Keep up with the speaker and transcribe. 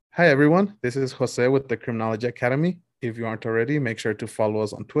Hi, everyone. This is Jose with the Criminology Academy. If you aren't already, make sure to follow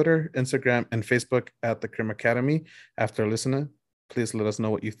us on Twitter, Instagram, and Facebook at the Crim Academy. After listening, please let us know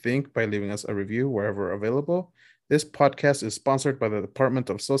what you think by leaving us a review wherever available. This podcast is sponsored by the Department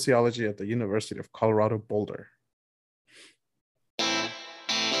of Sociology at the University of Colorado Boulder.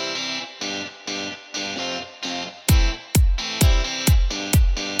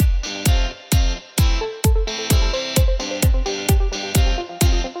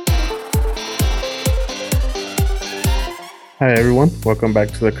 Hi, everyone. Welcome back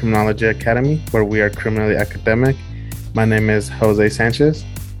to the Criminology Academy, where we are criminally academic. My name is Jose Sanchez.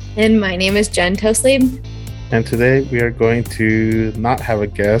 And my name is Jen Toslieb. And today we are going to not have a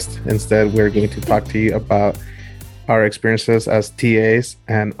guest. Instead, we're going to talk to you about our experiences as TAs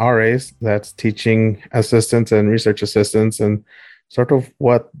and RAs, that's teaching assistants and research assistants, and sort of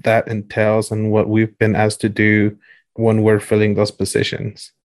what that entails and what we've been asked to do when we're filling those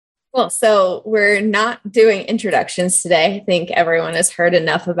positions. Cool. So we're not doing introductions today. I think everyone has heard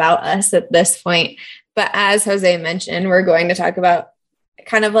enough about us at this point. But as Jose mentioned, we're going to talk about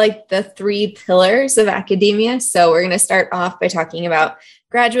kind of like the three pillars of academia. So we're going to start off by talking about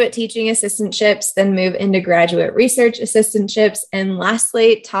graduate teaching assistantships, then move into graduate research assistantships, and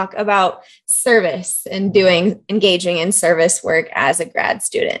lastly, talk about service and engaging in service work as a grad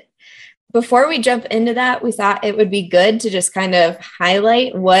student. Before we jump into that, we thought it would be good to just kind of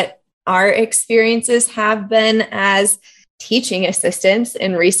highlight what our experiences have been as teaching assistants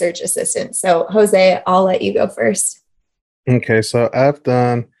and research assistants. So Jose, I'll let you go first. Okay, so I've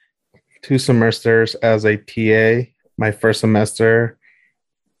done 2 semesters as a TA, my first semester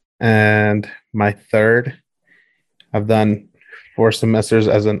and my third. I've done 4 semesters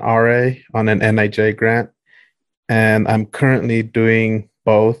as an RA on an NIJ grant, and I'm currently doing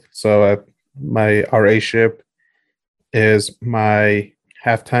both. So my RA-ship is my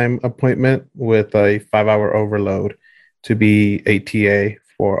halftime appointment with a 5-hour overload to be a TA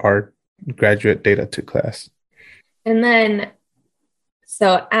for our graduate data 2 class. And then,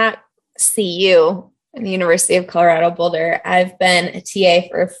 so at CU, in the University of Colorado Boulder, I've been a TA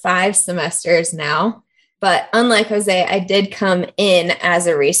for 5 semesters now. But unlike Jose, I did come in as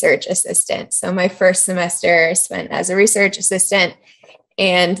a research assistant. So my first semester I spent as a research assistant,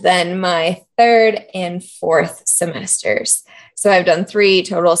 and then my third and fourth semesters. So I've done 3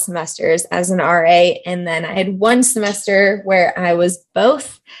 total semesters as an RA. And then I had 1 semester where I was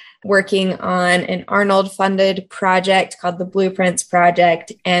both working on an Arnold funded project called the Blueprints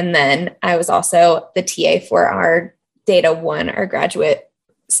Project. And then I was also the TA for our Data 1, our graduate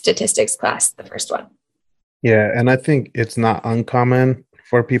statistics class, the first one. Yeah, and I think it's not uncommon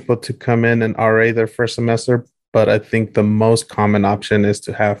for people to come in and RA their first semester, but I think the most common option is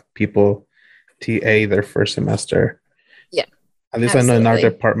to have people TA their first semester. Yeah. At least absolutely. I know in our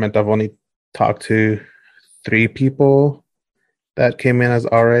department, I've only talked to 3 people that came in as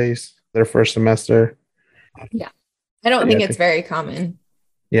RAs their first semester. Yeah. I don't think it's very common.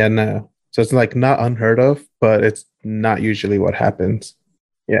 Yeah, no. So it's like not unheard of, but it's not usually what happens.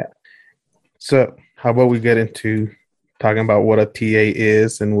 Yeah. So how about we get into talking about what a TA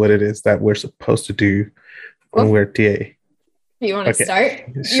is and what it is that we're supposed to do when we're TA. You want to start?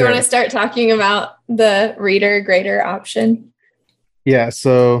 Sure. You want to start talking about the reader grader option? Yeah,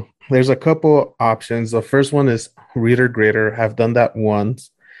 so there's a couple options. The first one is reader grader. I've done that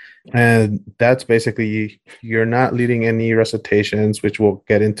once. And that's basically you're not leading any recitations, which we'll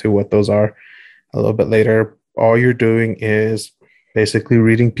get into what those are a little bit later. All you're doing is basically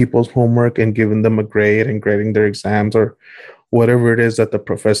reading people's homework and giving them a grade and grading their exams or whatever it is that the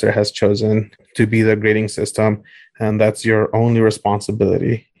professor has chosen to be the grading system. And that's your only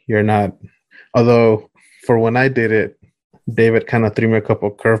responsibility. You're not, although for when I did it, David kind of threw me a couple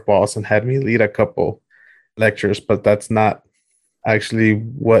curveballs and had me lead a couple lectures, but that's not actually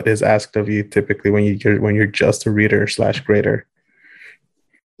what is asked of you typically when you're just a reader / grader.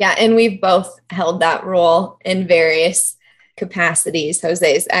 Yeah, and we've both held that role in various capacities.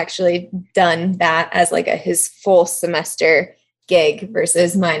 Jose's actually done that as like his full semester gig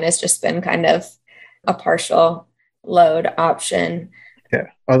versus mine has just been kind of a partial load option.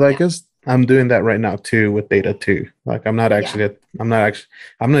 Yeah, although I guess I'm doing that right now too with Data 2. Like I'm not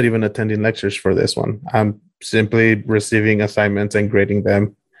even attending lectures for this one. I'm simply receiving assignments and grading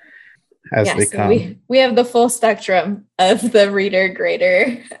them as they come. We have the full spectrum of the reader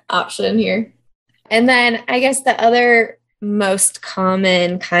grader option here. And then I guess the other most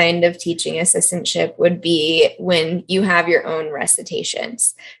common kind of teaching assistantship would be when you have your own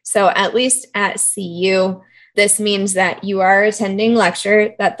recitations. So at least at CU, this means that you are attending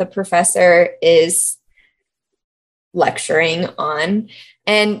lecture that the professor is lecturing on.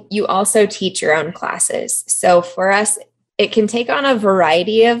 And you also teach your own classes. So for us, it can take on a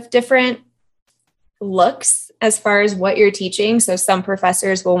variety of different looks as far as what you're teaching. So some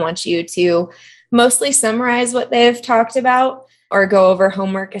professors will want you to mostly summarize what they've talked about or go over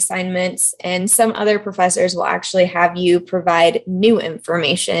homework assignments. And some other professors will actually have you provide new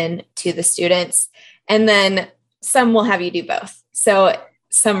information to the students. And then some will have you do both. So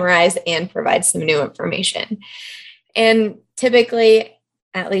summarize and provide some new information. And typically,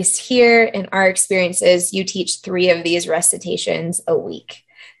 at least here in our experiences, you teach 3 of these recitations a week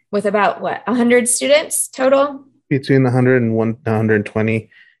with about 100 students total? Between 100 and 120.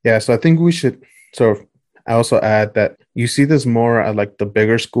 Yeah. So I think we should I also add that you see this more at like the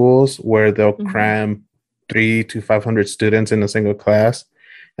bigger schools where they'll cram 300 to 500 students in a single class.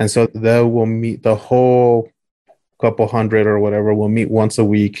 And so they will meet the whole couple hundred or whatever will meet once a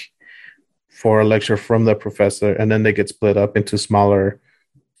week for a lecture from the professor. And then they get split up into smaller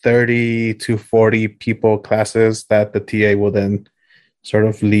 30 to 40 people classes that the TA will then sort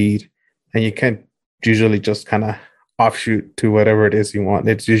of lead. And you can't usually just kind of offshoot to whatever it is you want.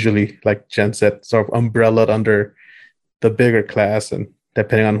 It's usually, like Jen said, sort of umbrellaed under the bigger class. And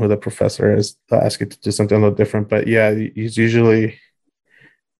depending on who the professor is, they'll ask you to do something a little different. But yeah, it's usually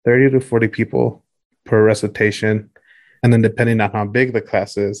 30 to 40 people per recitation. And then depending on how big the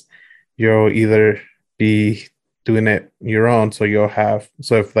class is, you'll either be doing it your own. So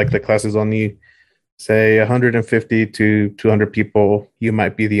if like the class is only, say, 150 to 200 people, you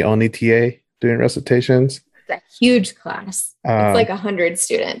might be the only TA doing recitations. It's a huge class. It's like 100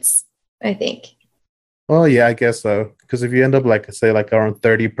 students, I think. Well, yeah, I guess so. Because if you end up say around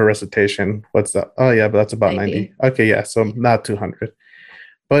 30 per recitation, what's that? Oh, yeah, but that's about 90. Okay, yeah, so not 200.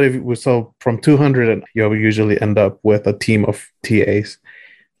 But from 200, you'll usually end up with a team of TAs.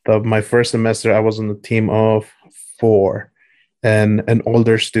 My first semester, I was on a team of 4, and an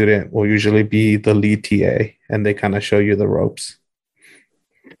older student will usually be the lead TA, and they kind of show you the ropes.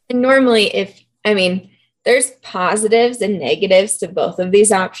 And normally, there's positives and negatives to both of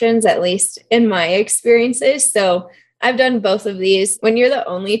these options, at least in my experiences. So I've done both of these. When you're the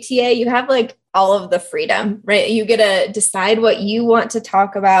only TA, you have like all of the freedom, right? You get to decide what you want to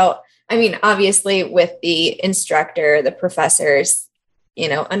talk about. Obviously with the instructor, the professors,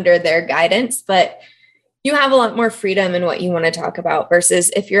 under their guidance, but you have a lot more freedom in what you want to talk about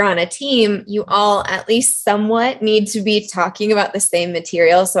versus if you're on a team, you all at least somewhat need to be talking about the same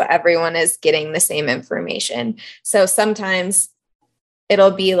material. So everyone is getting the same information. So sometimes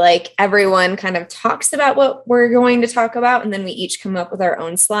it'll be like everyone kind of talks about what we're going to talk about, and then we each come up with our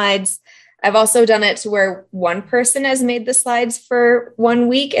own slides. I've also done it to where one person has made the slides for 1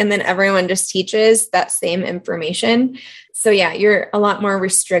 week and then everyone just teaches that same information. So yeah, you're a lot more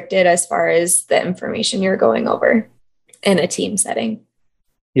restricted as far as the information you're going over in a team setting.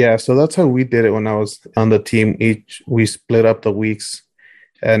 Yeah, so that's how we did it when I was on the team. We split up the weeks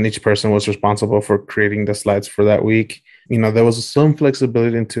and each person was responsible for creating the slides for that week. There was some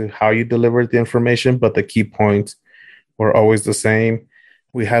flexibility into how you delivered the information, but the key points were always the same.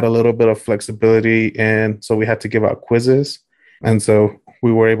 We had a little bit of flexibility, and so we had to give out quizzes. And so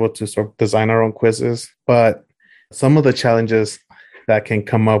we were able to sort of design our own quizzes. But some of the challenges that can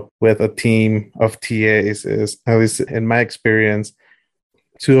come up with a team of TAs is, at least in my experience,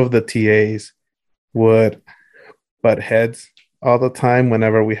 2 of the TAs would butt heads all the time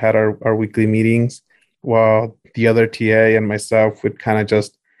whenever we had our weekly meetings, while the other TA and myself would kind of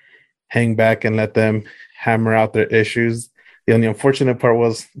just hang back and let them hammer out their issues. The only unfortunate part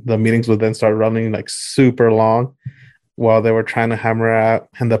was the meetings would then start running like super long while they were trying to hammer out,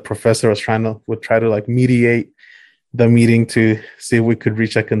 and the professor would try to like mediate the meeting to see if we could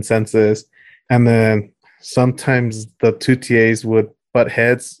reach a consensus. And then sometimes the 2 TAs would butt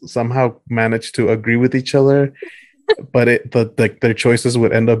heads, somehow manage to agree with each other, but their choices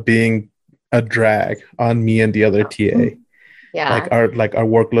would end up being a drag on me and the other TA. Yeah, our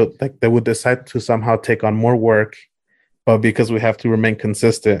workload, like they would decide to somehow take on more work. But because we have to remain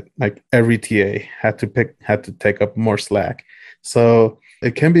consistent, like every TA had to take up more slack. So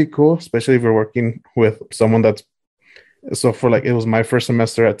it can be cool, especially if you're working with someone it was my first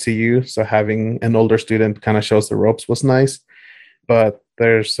semester at CU. So having an older student kind of shows the ropes was nice, but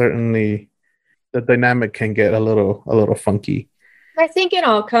there's certainly the dynamic can get a little funky. I think it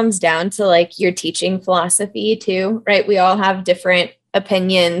all comes down to like your teaching philosophy too, right? We all have different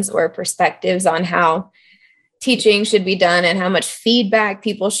opinions or perspectives on how teaching should be done and how much feedback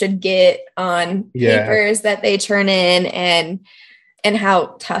people should get on papers that they turn in, and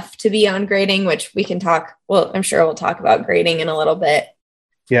how tough to be on grading, which we can talk. Well, I'm sure we'll talk about grading in a little bit.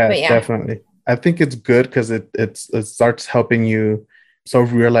 Yeah, definitely. I think it's good because it starts helping you so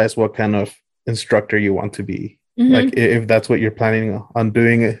realize what kind of instructor you want to be. Like Mm-hmm. if that's what you're planning on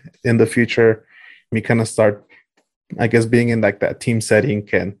doing in the future, you kind of start, I guess, being in like that team setting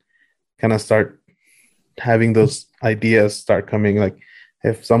can kind of start having those ideas start coming. Like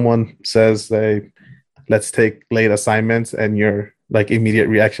if someone says they let's take late assignments and your like immediate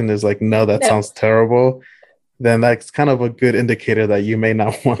reaction is like, no, that No. sounds terrible, then that's kind of a good indicator that you may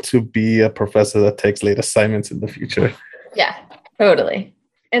not want to be a professor that takes late assignments in the future. Yeah, totally.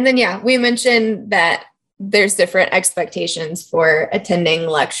 And then, yeah, we mentioned that there's different expectations for attending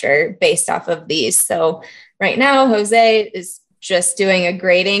lecture based off of these. So right now, Jose is just doing a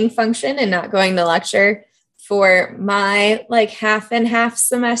grading function and not going to lecture. For my like half and half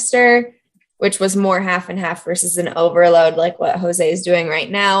semester, which was more half and half versus an overload, like what Jose is doing right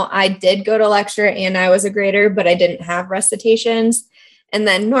now, I did go to lecture and I was a grader, but I didn't have recitations. And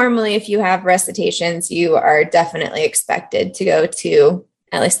then normally, if you have recitations, you are definitely expected to go to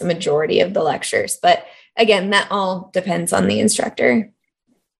at least the majority of the lectures. But again, that all depends on the instructor.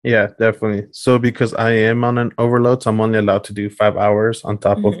 Yeah, definitely. So because I am on an overload, so I'm only allowed to do 5 hours on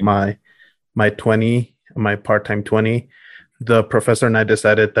top of Mm-hmm. my 20, my part-time 20. The professor and I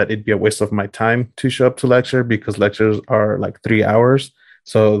decided that it'd be a waste of my time to show up to lecture because lectures are like 3 hours.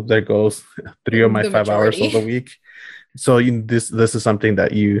 So there goes three of my The 5 hours of the majority. week. So this is something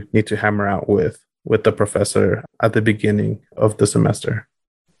that you need to hammer out with the professor at the beginning of the semester.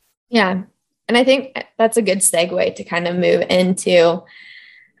 Yeah. And I think that's a good segue to kind of move into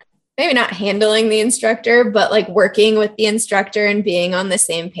maybe not handling the instructor, but like working with the instructor and being on the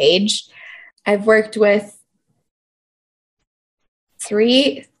same page. I've worked with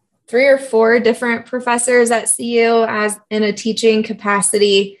three or four different professors at CU as in a teaching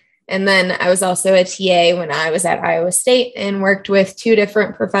capacity. And then I was also a TA when I was at Iowa State and worked with two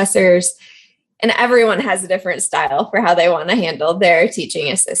different professors. And everyone has a different style for how they want to handle their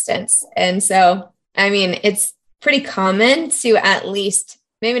teaching assistants. And so, I mean, it's pretty common to at least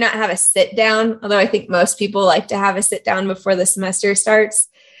maybe not have a sit down, although I think most people like to have a sit down before the semester starts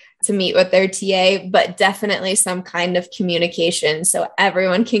to meet with their TA, but definitely some kind of communication so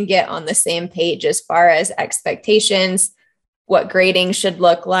everyone can get on the same page as far as expectations, what grading should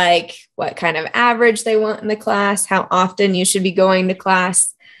look like, what kind of average they want in the class, how often you should be going to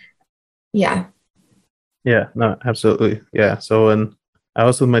class. Yeah. Yeah, no, absolutely. Yeah. So when I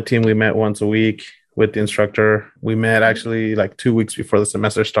was with my team, we met once a week with the instructor. We met actually like 2 weeks before the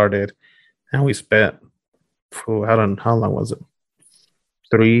semester started, and we spent, I don't know, how long was it?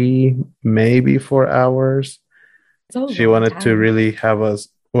 3, maybe 4 hours. It's a She long wanted to time. really have us,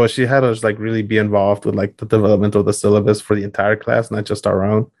 well, she had us like really be involved with like the development of the syllabus for the entire class, not just our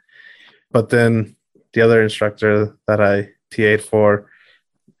own. But then the other instructor that I TA'd for,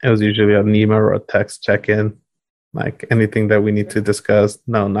 it was usually an email or a text check-in, like anything that we need to discuss.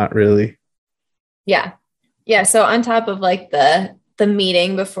 No, not really. Yeah. Yeah. So on top of like the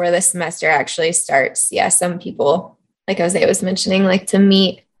meeting before the semester actually starts, yeah, some people, like Jose was mentioning, like to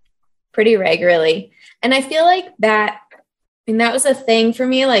meet pretty regularly. And I feel like that, I mean, that was a thing for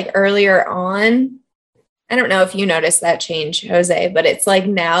me like earlier on. I don't know if you noticed that change, Jose, but it's like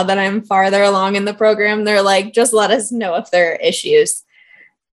now that I'm farther along in the program, they're like, just let us know if there are issues.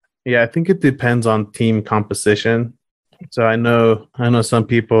 Yeah, I think it depends on team composition. So I know some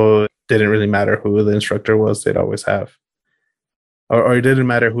people didn't really matter who the instructor was, they'd always have. Or it didn't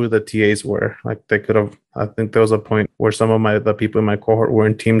matter who the TAs were. Like they could have, I think there was a point where some of the people in my cohort were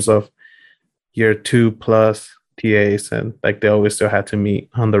in teams of year 2 plus TAs, and like they always still had to meet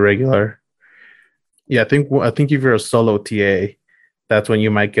on the regular. Yeah, I think if you're a solo TA, that's when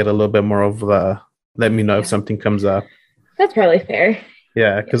you might get a little bit more of the let me know if Yeah, something comes up. that's probably fair.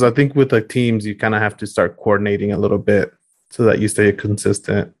 Yeah, because Yeah. I think with the teams, you kind of have to start coordinating a little bit so that you stay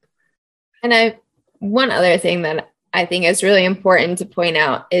consistent. And one other thing that I think is really important to point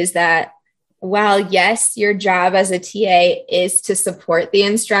out is that while, yes, your job as a TA is to support the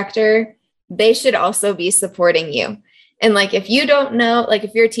instructor, they should also be supporting you. And like, if you don't know, like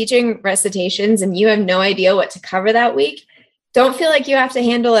if you're teaching recitations and you have no idea what to cover that week, don't feel like you have to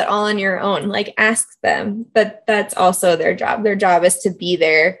handle it all on your own. Like, ask them, but that's also their job. Their job is to be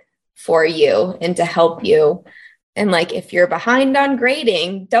there for you and to help you. And like, if you're behind on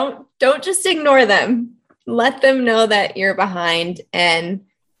grading, don't just ignore them. Let them know that you're behind and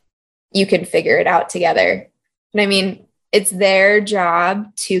you can figure it out together. And I mean, it's their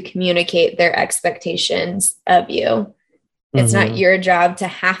job to communicate their expectations of you. It's not Mm-hmm. your job to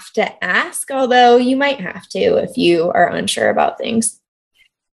have to ask, although you might have to if you are unsure about things.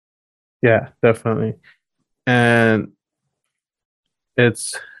 Yeah, definitely. And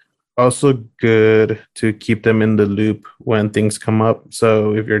it's also good to keep them in the loop when things come up.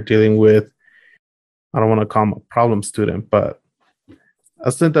 So if you're dealing with, I don't want to call them a problem student, but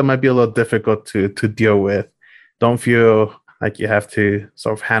a student that might be a little difficult to deal with, don't feel like you have to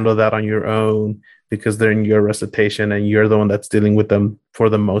sort of handle that on your own because they're in your recitation and you're the one that's dealing with them for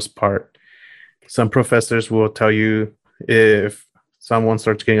the most part. Some professors will tell you if someone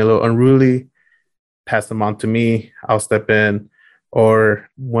starts getting a little unruly, pass them on to me. I'll step in. Or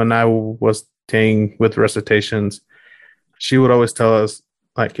when I was staying with recitations, she would always tell us,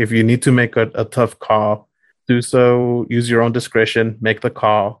 like, if you need to make a tough call, do so, use your own discretion, make the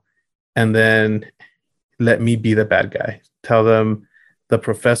call, and then let me be the bad guy. Tell them the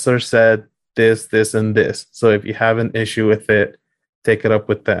professor said this, this, and this. So if you have an issue with it, take it up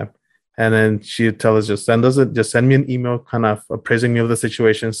with them. And then she'd tell us, just send me an email kind of appraising me of the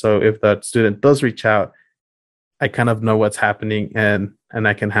situation. So if that student does reach out, I kind of know what's happening and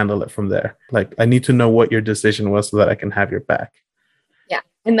I can handle it from there. Like, I need to know what your decision was so that I can have your back. Yeah.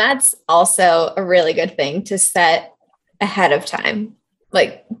 And that's also a really good thing to set ahead of time.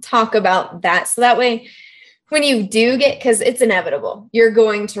 Like, talk about that. So that way, when you do get, because it's inevitable, you're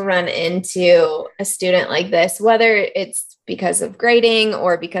going to run into a student like this, whether it's because of grading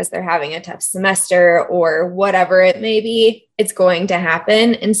or because they're having a tough semester or whatever it may be, it's going to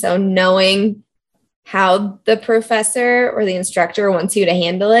happen. And so knowing how the professor or the instructor wants you to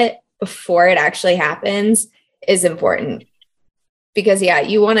handle it before it actually happens is important. Because, yeah,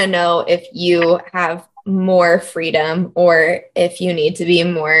 you want to know if you have more freedom or if you need to be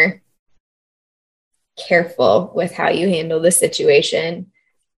more careful with how you handle the situation.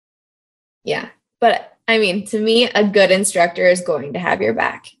 Yeah. But I mean, to me, a good instructor is going to have your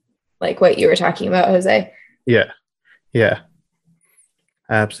back, like what you were talking about, Jose. Yeah. Yeah.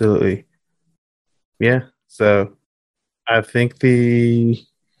 Absolutely. Yeah. So I think we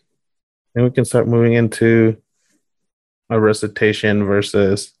can start moving into a recitation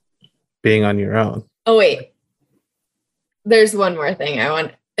versus being on your own. Oh, wait. There's one more thing I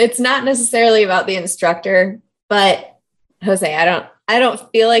want. It's not necessarily about the instructor, but Jose, I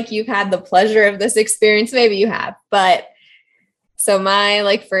don't feel like you've had the pleasure of this experience. Maybe you have, but so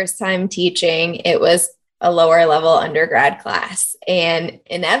my first time teaching, it was a lower level undergrad class, and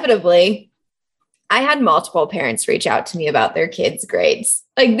inevitably I had multiple parents reach out to me about their kids' grades.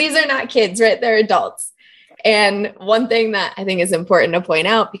 Like, these are not kids, right? They're adults. And one thing that I think is important to point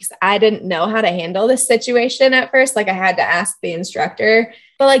out, because I didn't know how to handle this situation at first, I had to ask the instructor,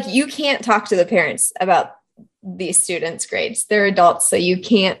 but you can't talk to the parents about these students' grades. They're adults, so you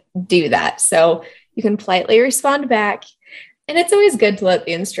can't do that. So you can politely respond back. And it's always good to let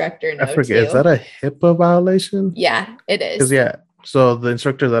the instructor know. I forget, too. Is that a HIPAA violation? Yeah, it is. Because, yeah, so the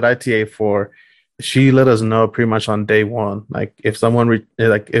instructor that I TA for, she let us know pretty much on day one. Like, if someone,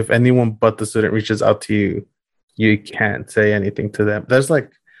 if anyone but the student reaches out to you, you can't say anything to them. There's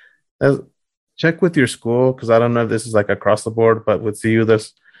check with your school, because I don't know if this is across the board, but with CU,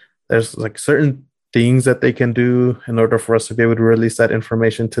 there's certain things that they can do in order for us to be able to release that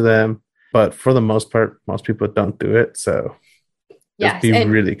information to them. But for the most part, most people don't do it. So just be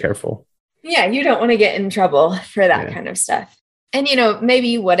really careful. Yeah, you don't want to get in trouble for that kind of stuff. And, maybe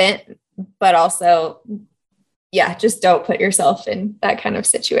you wouldn't, but also, yeah, just don't put yourself in that kind of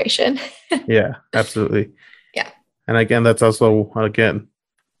situation. Yeah, absolutely. Yeah. And again, that's also,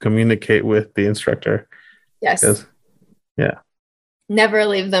 communicate with the instructor. Yes. Yeah. Never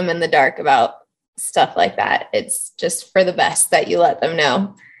leave them in the dark about stuff like that. It's just for the best that you let them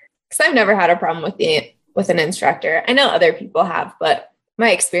know. Because I've never had a problem with an instructor. I know other people have, but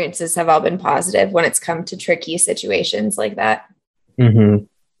my experiences have all been positive when it's come to tricky situations like that. Mm-hmm.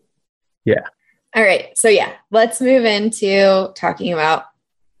 Yeah. All right. So yeah, let's move into talking about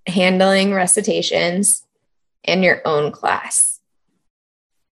handling recitations in your own class.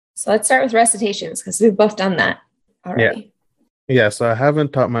 So let's start with recitations, because we've both done that already. Yeah. So I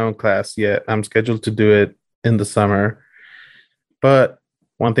haven't taught my own class yet. I'm scheduled to do it in the summer. But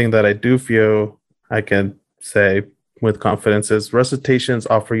one thing that I do feel I can say with confidence is recitations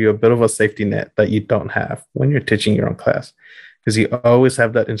offer you a bit of a safety net that you don't have when you're teaching your own class, because you always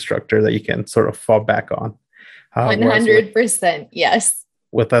have that instructor that you can sort of fall back on. 100%. Yes.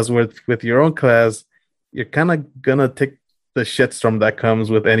 With your own class, you're kind of gonna take the shitstorm that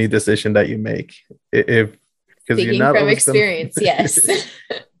comes with any decision that you make. Because you're not from experience, yes.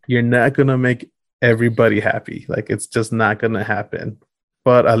 You're not gonna make everybody happy. It's just not gonna happen.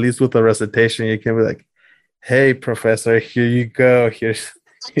 But at least with the recitation, you can be like, "Hey, professor, here you go. Here's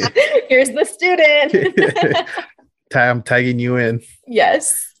the student. I'm tagging you in."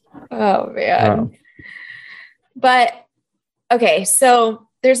 Yes. Oh man. But okay, so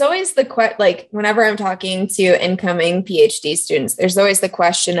there's always the like whenever I'm talking to incoming PhD students, there's always the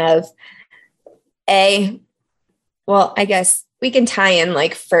question of well, I guess we can tie in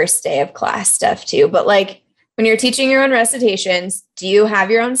like first day of class stuff too, but like when you're teaching your own recitations, do you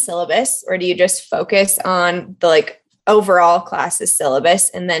have your own syllabus or do you just focus on the like overall classes syllabus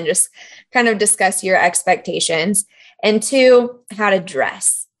and then just kind of discuss your expectations? And two, how to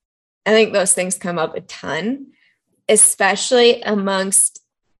dress. I think those things come up a ton, especially amongst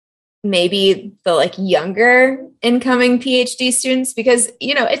maybe the like younger incoming PhD students, because,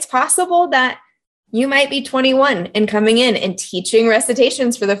 you know, it's possible that you might be 21 and coming in and teaching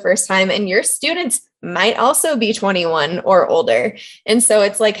recitations for the first time, and your students might also be 21 or older. And so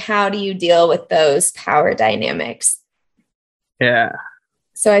it's like, how do you deal with those power dynamics? Yeah.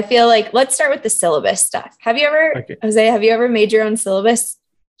 So I feel like let's start with the syllabus stuff. Jose, have you ever made your own syllabus?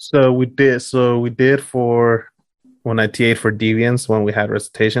 So we did. For when I TA'd for Deviants, when we had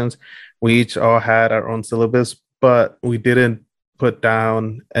recitations, we each all had our own syllabus, but we didn't put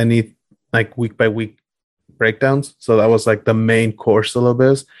down any like week by week breakdowns. So that was like the main core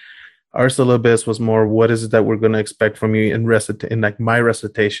syllabus. Our syllabus was more, what is it that we're going to expect from you in like my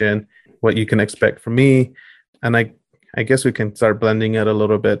recitation, what you can expect from me. And I guess we can start blending it a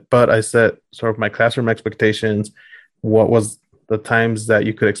little bit, but I set sort of my classroom expectations. What was the times that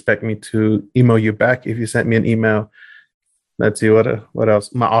you could expect me to email you back if you sent me an email? Let's see, what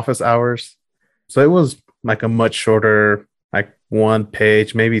else? My office hours. So it was like a much shorter, like 1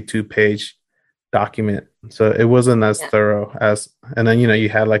 page, maybe 2-page document. So it wasn't as thorough as, and then, you know, you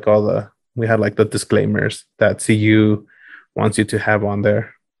had like we had like the disclaimers that CU wants you to have on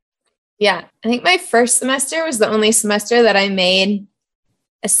there. Yeah. I think my first semester was the only semester that I made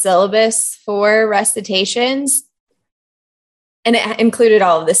a syllabus for recitations. And it included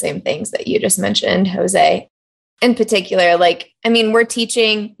all of the same things that you just mentioned, Jose. In particular, like, I mean, we're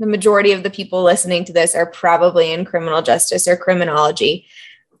teaching, the majority of the people listening to this are probably in criminal justice or criminology.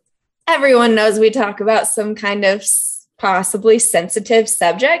 Everyone knows we talk about some kind of possibly sensitive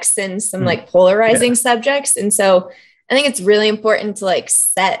subjects and some like polarizing subjects. And so I think it's really important to like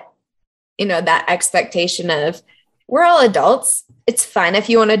set, you know, that expectation of we're all adults. It's fine if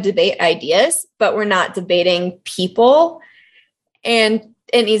you want to debate ideas, but we're not debating people, and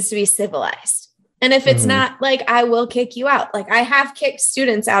it needs to be civilized. And if it's not, like, I will kick you out. Like, I have kicked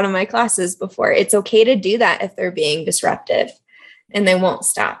students out of my classes before. It's okay to do that if they're being disruptive and they won't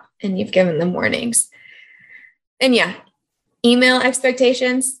stop and you've given them warnings. And yeah, email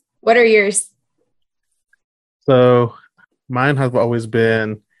expectations. What are yours? So mine has always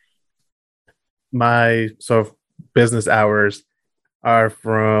been, my sort of business hours are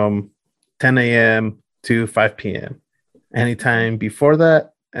from 10 a.m. to 5 p.m. Anytime before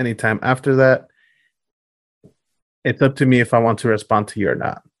that, anytime after that, it's up to me if I want to respond to you or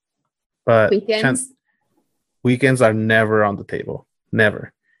not. But weekends are never on the table.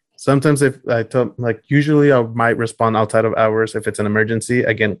 Never. Sometimes if I tell, like, usually I might respond outside of hours if it's an emergency.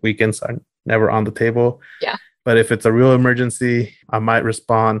 Again, weekends are never on the table. Yeah. But if it's a real emergency, I might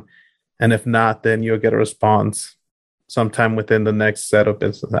respond. And if not, then you'll get a response sometime within the next set of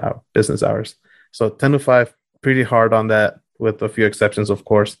business hours. So 10 to 5, pretty hard on that, with a few exceptions, of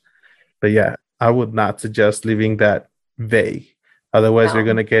course. But yeah, I would not suggest leaving that vague. Otherwise, you're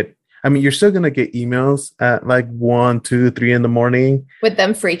going to get, I mean, you're still going to get emails at like 1, 2, 3 in the morning. With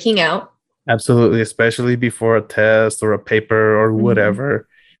them freaking out. Absolutely, especially before a test or a paper or whatever.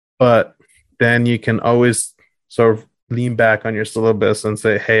 But then you can always sort of lean back on your syllabus and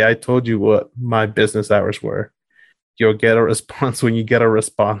say, hey, I told you what my business hours were. You'll get a response when you get a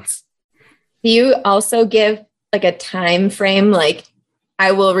response. Do you also give like a time frame, like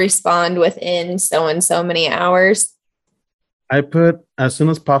I will respond within so and so many hours? I put as soon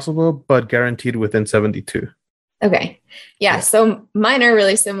as possible, but guaranteed within 72. Okay. Yeah. So mine are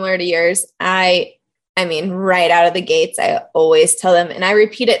really similar to yours. I mean, right out of the gates, I always tell them, and I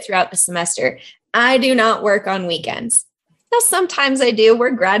repeat it throughout the semester, I do not work on weekends. Now, sometimes I do.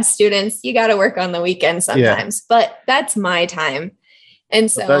 We're grad students. You got to work on the weekend sometimes, but that's my time. And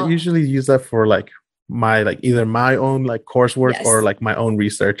so I usually use that for like my, like either my own like coursework or like my own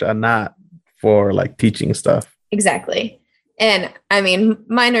research, and not for like teaching stuff. Exactly. And I mean,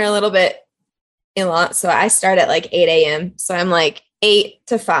 mine are a little bit a lot. So I start at like 8 a.m. So I'm like 8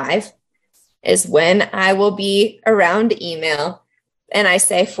 to 5 is when I will be around email. And I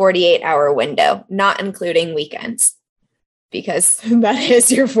say 48-hour window, not including weekends, because that is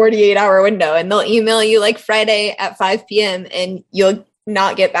your 48-hour window. And they'll email you like Friday at 5 p.m. and you'll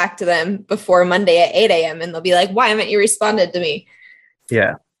not get back to them before Monday at 8 a.m. And they'll be like, why haven't you responded to me?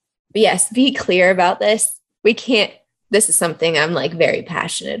 Yeah. But yes, be clear about this. We can't this is something I'm like very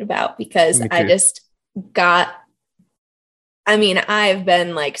passionate about because Me I too. just got, I mean, I've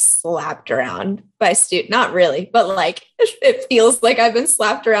been like slapped around by not really, but like it feels like I've been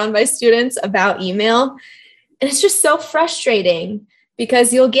slapped around by students about email. And it's just so frustrating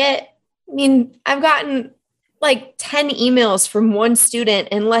because I've gotten like 10 emails from one student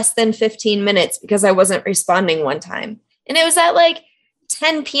in less than 15 minutes because I wasn't responding one time. And it was at like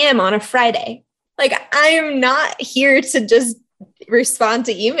 10 p.m. on a Friday. Like, I'm not here to just respond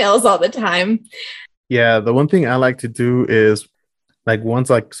to emails all the time. Yeah, the one thing I like to do is like once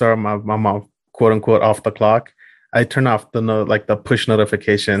like sorry my mom quote unquote off the clock, I turn off the push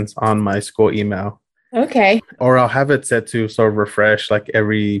notifications on my school email. Okay. Or I'll have it set to sort of refresh like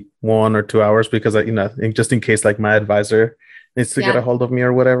every 1 or 2 hours because just in case like my advisor needs to get a hold of me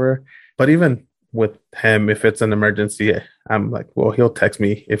or whatever. But even with him, if it's an emergency, I'm like, well, he'll text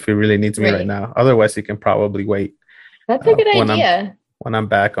me if he really needs me right now. Otherwise, he can probably wait. That's a good idea. When I'm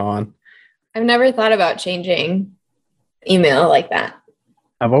back on. I've never thought about changing email like that.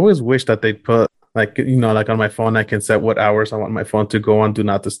 I've always wished that they'd put like on my phone, I can set what hours I want my phone to go on do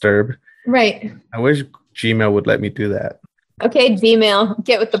not disturb. Right. I wish Gmail would let me do that. Okay, Gmail,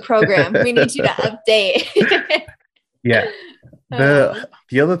 get with the program. We need you to update. Yeah.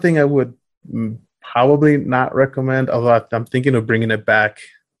 The other thing I would probably not recommend, although I'm thinking of bringing it back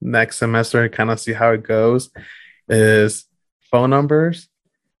next semester and kind of see how it goes, is phone numbers.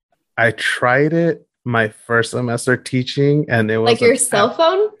 I tried it my first semester teaching, and it was like your cell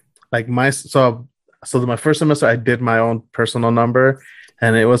phone. Like my my first semester, I did my own personal number,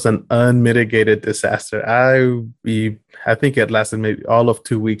 and it was an unmitigated disaster. I think it lasted maybe all of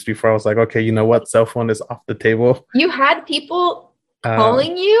 2 weeks before I was like, okay, you know what, cell phone is off the table. You had people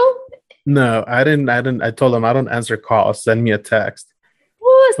calling you? No, I didn't. I told them I don't answer calls. Send me a text.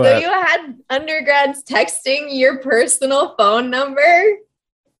 Oh, so you had undergrads texting your personal phone number?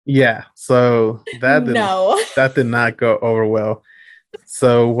 Yeah, so that did not go over well.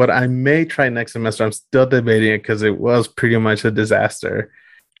 So what I may try next semester, I'm still debating it because it was pretty much a disaster.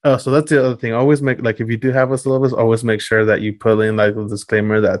 Oh, so that's the other thing. Always make, like, if you do have a syllabus, always make sure that you put in like a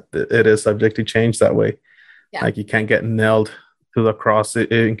disclaimer that it is subject to change. That way, like you can't get nailed to the cross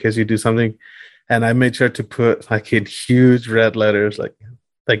in case you do something. And I made sure to put like in huge red letters,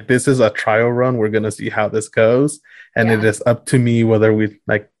 like this is a trial run. We're gonna see how this goes, and it is up to me whether we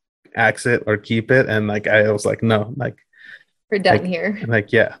like axe it or keep it. And like I was like, no, like we're done here.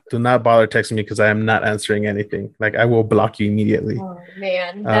 Like, yeah, do not bother texting me because I am not answering anything. Like I will block you immediately. Oh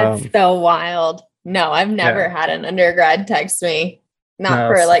man, that's so wild. No, I've never had an undergrad text me, not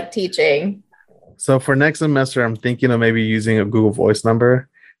for like teaching. So for next semester, I'm thinking of maybe using a Google Voice number,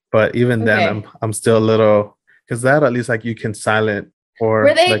 but even then, I'm still a little, because that at least like you can silent or.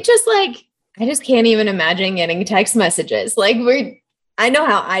 Were they like, just like, I just can't even imagine getting text messages. Like I know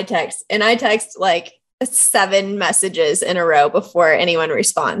how I text, and I text like 7 messages in a row before anyone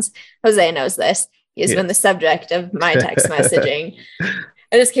responds. Jose knows this. He's been the subject of my text messaging.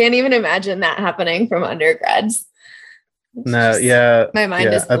 I just can't even imagine that happening from undergrads. My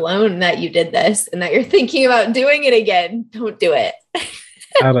mind is blown that you did this and that you're thinking about doing it again. Don't do it.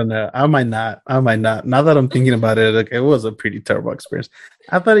 I don't know. I might not. Now that I'm thinking about it, like, it was a pretty terrible experience.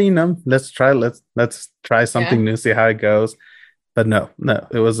 I thought, let's try something new, see how it goes. But no,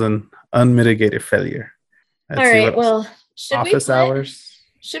 it was an unmitigated failure. All right. Well, should we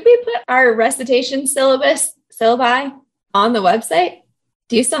put our recitation syllabi on the website?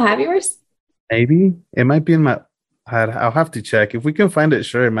 Do you still have yours? Maybe it might be in my. I'll have to check if we can find it.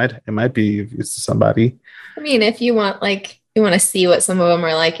 Sure, it might be used to somebody. I mean, if you want, you want to see what some of them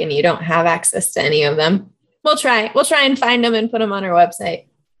are like, and you don't have access to any of them, we'll try and find them and put them on our website.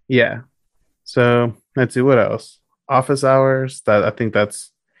 Yeah. So let's see what else. Office hours. I think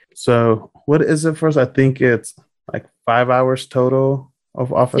that's. So what is it for us? I think it's like 5 hours total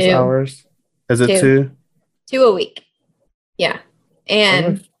of office hours. Is it 2? 2 a week. Yeah.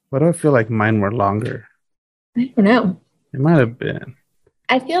 And why do I feel like mine were longer? I don't know. It might have been.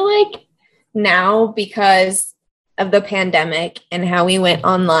 I feel like now, because of the pandemic and how we went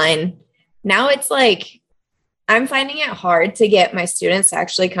online, now it's like I'm finding it hard to get my students to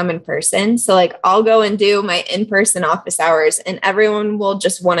actually come in person. So like I'll go and do my in-person office hours and everyone will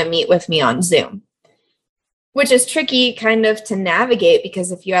just want to meet with me on Zoom, which is tricky kind of to navigate,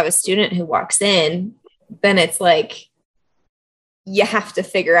 because if you have a student who walks in, then it's like you have to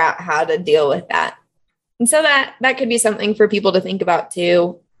figure out how to deal with that. And so that could be something for people to think about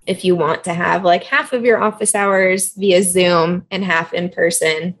too, if you want to have like half of your office hours via Zoom and half in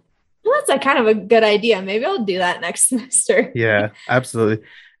person. Well, that's like kind of a good idea. Maybe I'll do that next semester. Yeah, absolutely.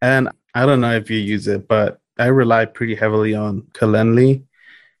 And I don't know if you use it, but I rely pretty heavily on Calendly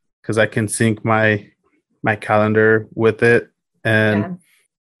because I can sync my calendar with it. And Yeah.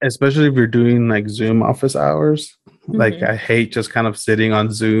 especially if you're doing like Zoom office hours, like Mm-hmm. I hate just kind of sitting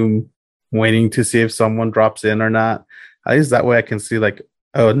on Zoom waiting to see if someone drops in or not. At least that way I can see like,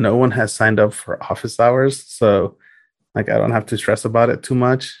 oh, no one has signed up for office hours. So like I don't have to stress about it too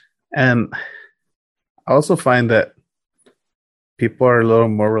much. And I also find that people are a little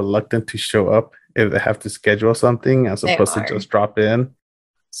more reluctant to show up if they have to schedule something as They opposed to are. just drop in.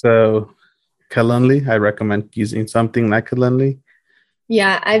 So Calendly, I recommend using something like Calendly.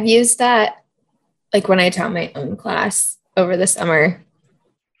 Yeah, I've used that like when I taught my own class over the summer.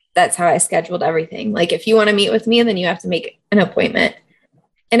 That's how I scheduled everything. Like if you want to meet with me, then you have to make an appointment.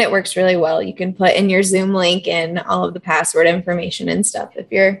 And it works really well. You can put in your Zoom link and all of the password information and stuff if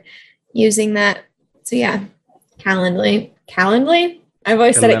you're using that. So yeah, Calendly. Calendly? I've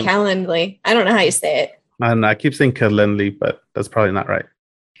always said it Calendly. Calendly. I don't know how you say it. And I keep saying Calendly, but that's probably not right.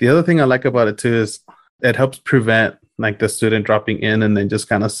 The other thing I like about it too is it helps prevent like the student dropping in and then just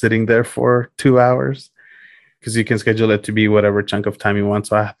kind of sitting there for 2 hours because you can schedule it to be whatever chunk of time you want.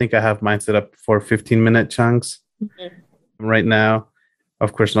 So I think I have mine set up for 15-minute chunks right now.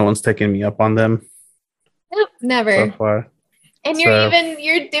 Of course, no one's taking me up on them Nope, never. so far. And So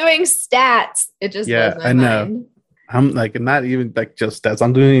you're doing stats. It just yeah, blows my I know. mind. I'm like not even like just stats.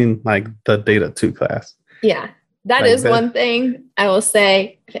 I'm doing like the data 2 class. Yeah. That Like is that. one thing I will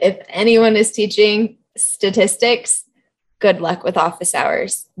say. If anyone is teaching statistics, good luck with office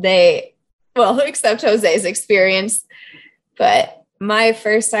hours. Well, except Jose's experience, but my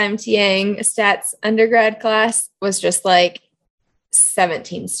first time TAing a stats undergrad class was just like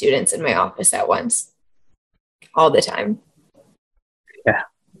 17 students in my office at once, all the time. Yeah.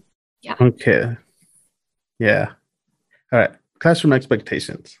 Yeah. Okay. Yeah. All right. Classroom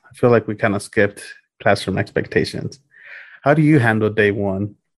expectations. I feel like we kind of skipped classroom expectations. How do you handle day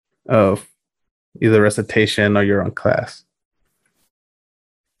one of either recitation or your own class?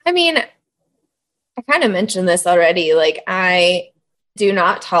 I mean, I kind of mentioned this already. Like, I do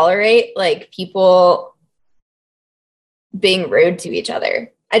not tolerate like people being rude to each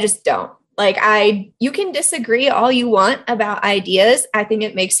other. I just don't. Like, you can disagree all you want about ideas. I think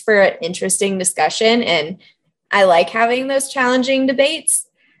it makes for an interesting discussion, and I like having those challenging debates.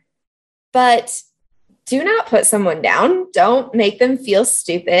 But do not put someone down. Don't make them feel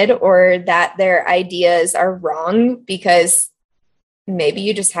stupid or that their ideas are wrong because maybe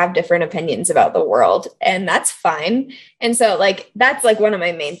you just have different opinions about the world, and that's fine. And so like that's like one of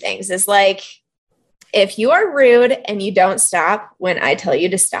my main things is like if you are rude and you don't stop when I tell you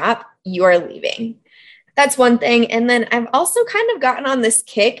to stop, you are leaving. That's one thing. And then I've also kind of gotten on this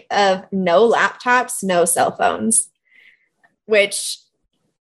kick of no laptops, no cell phones, which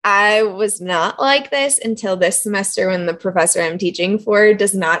I was not like this until this semester when the professor I'm teaching for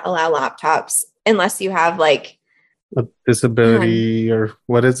does not allow laptops unless you have like A disability or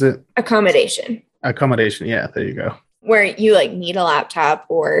what is it? accommodation Accommodation. Yeah, there you go. where you like need a laptop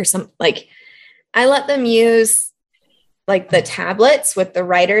or some like I let them use like the tablets with the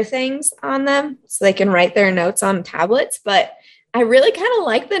writer things on them so they can write their notes on tablets. But I really kind of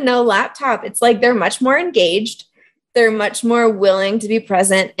like the no laptop. It's like they're much more engaged. They're much more willing to be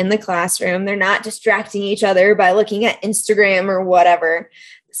present in the classroom. They're not distracting each other by looking at Instagram or whatever.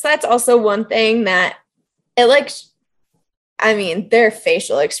 So that's also one thing that it like, I mean, their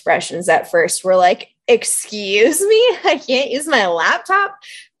facial expressions at first were like, excuse me, I can't use my laptop.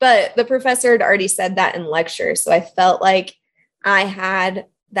 But the professor had already said that in lecture. So I felt like I had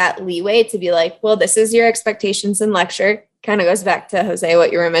that leeway to be like, well, this is your expectations in lecture. Kind of goes back to Jose,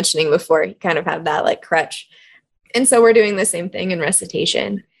 what you were mentioning before. You kind of have that like crutch. And so we're doing the same thing in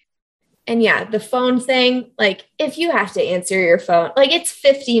recitation. And yeah, the phone thing, like if you have to answer your phone, like it's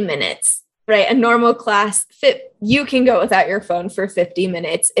 50 minutes, right? A normal class, you can go without your phone for 50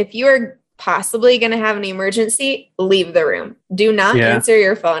 minutes. If you are possibly going to have an emergency, leave the room. Do not answer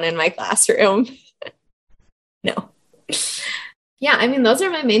your phone in my classroom. No. Yeah, I mean, those are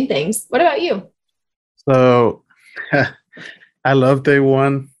my main things. What about you? So I love day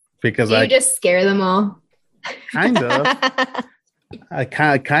one because Do you just scare them all? kind of I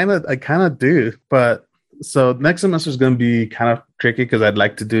kind of do. But so next semester is going to be kind of tricky because I'd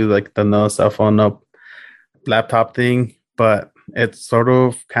like to do like the no cell phone, no laptop thing, but it's sort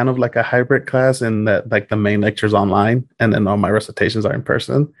of kind of like a hybrid class in that like the main lecture's online and then all my recitations are in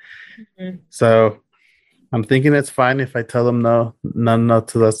person. Mm-hmm. So I'm thinking it's fine if I tell them no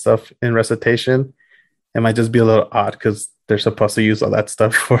to that stuff in recitation. It might just be a little odd because they're supposed to use all that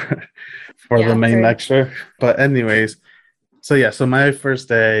stuff for the main lecture. But anyways, so my first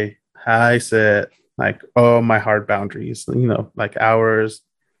day, I sit, like, oh, my hard boundaries, like hours,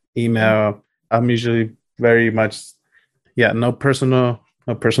 email. I'm usually very much, yeah, no personal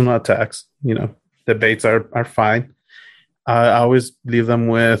attacks. Debates are fine. I always leave them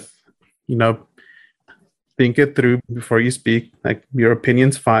with, you know, think it through before you speak. Like your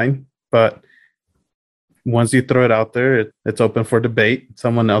opinion's fine, but once you throw it out there, it's open for debate.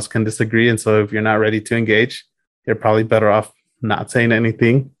 Someone else can disagree. And so if you're not ready to engage, you're probably better off not saying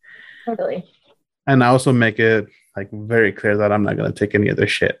anything. Totally. And I also make it like very clear that I'm not going to take any of their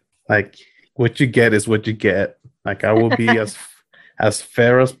shit. Like what you get is what you get. Like I will be as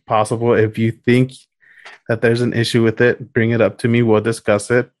fair as possible. If you think that there's an issue with it, bring it up to me. We'll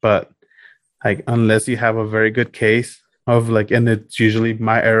discuss it. But like unless you have a very good case of like, and it's usually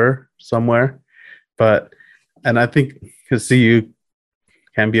my error somewhere. But and I think because CU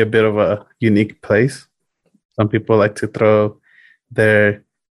can be a bit of a unique place. Some people like to throw their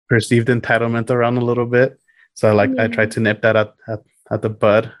perceived entitlement around a little bit. So I try to nip that at the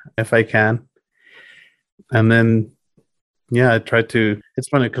bud if I can. And then I try to, it's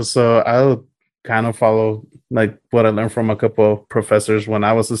funny because so I'll kind of follow like what I learned from a couple of professors when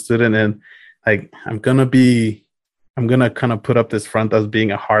I was a student, and like I'm gonna kind of put up this front as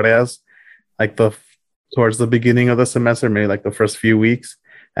being a hard ass like towards the beginning of the semester, maybe like the first few weeks,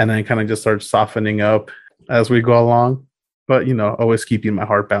 and then kind of just start softening up as we go along. But always keeping my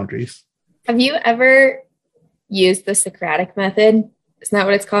hard boundaries. Have you ever used the Socratic method? Isn't that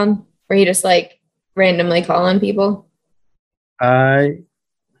what it's called? Where you just like randomly call on people? I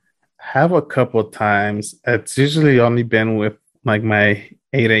have a couple times. It's usually only been with like my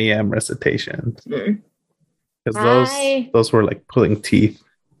 8 a.m. recitations. Because those were like pulling teeth.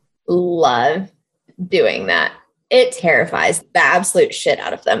 Love doing that. It terrifies the absolute shit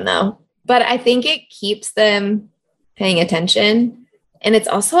out of them though. But I think it keeps them paying attention. And it's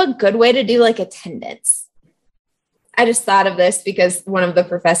also a good way to do like attendance. I just thought of this because one of the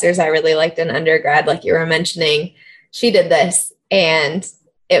professors I really liked in undergrad, like you were mentioning, she did this. And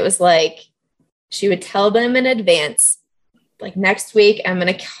it was like, she would tell them in advance, like next week, I'm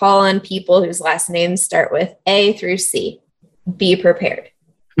going to call on people whose last names start with A through C. Be prepared.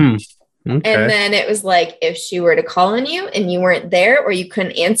 Okay. And then it was like, if she were to call on you and you weren't there or you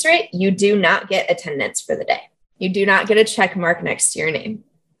couldn't answer it, you do not get attendance for the day. You do not get a check mark next to your name.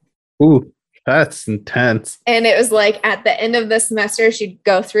 Ooh, that's intense. And it was like at the end of the semester, she'd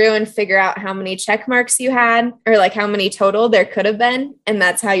go through and figure out how many check marks you had or like how many total there could have been. And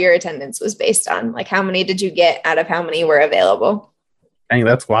that's how your attendance was based on. Like how many did you get out of how many were available? Dang,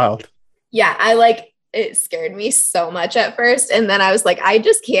 that's wild. Yeah, it scared me so much at first. And then I was like, I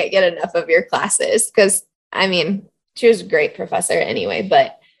just can't get enough of your classes. Because I mean, she was a great professor anyway,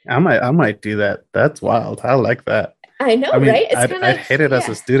 but I might do that. That's wild. I like that. I know, right? I'd hate it as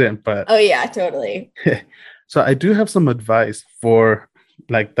a student, but oh yeah, totally. So I do have some advice for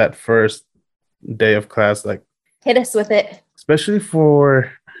like that first day of class. Like, hit us with it. Especially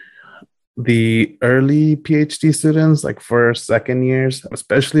for the early PhD students, like first, second years,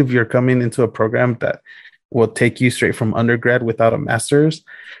 especially if you're coming into a program that will take you straight from undergrad without a master's.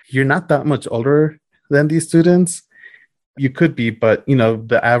 You're not that much older than these students. You could be, but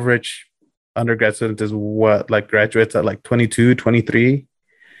the average undergrad student is what, like graduates at like 22, 23?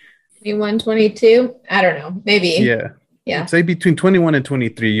 21, 22? I don't know. Maybe. Yeah. I'd say between 21 and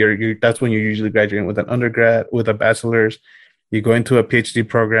 23, you're that's when you're usually graduating with an undergrad, with a bachelor's. You go into a PhD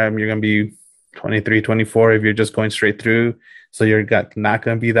program, you're going to be 23, 24 if you're just going straight through. So you're not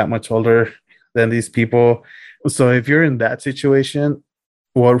going to be that much older than these people. So if you're in that situation,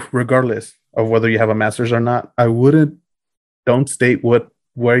 well, regardless of whether you have a master's or not, don't state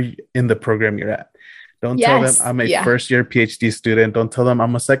where in the program you're at. Don't tell them I'm a first year PhD student. Don't tell them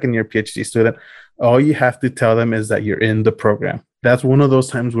I'm a second year PhD student. All you have to tell them is that you're in the program. That's one of those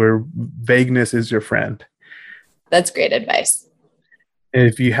times where vagueness is your friend. That's great advice.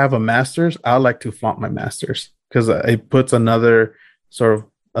 If you have a master's, I like to flaunt my master's because it puts another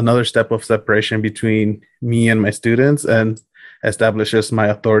step of separation between me and my students and establishes my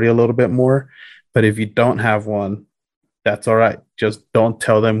authority a little bit more. But if you don't have one, that's all right. Just don't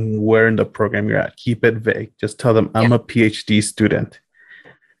tell them where in the program you're at. Keep it vague. Just tell them I'm a PhD student.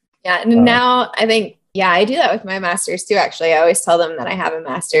 Yeah. And now I think, I do that with my master's too, actually. I always tell them that I have a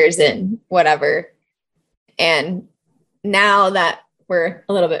master's in whatever. And now that we're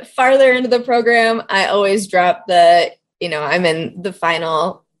a little bit farther into the program, I always drop I'm in the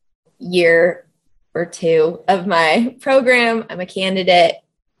final year or two of my program. I'm a candidate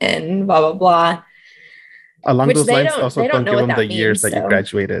and blah, blah, blah. Along those lines, also don't give them the years that you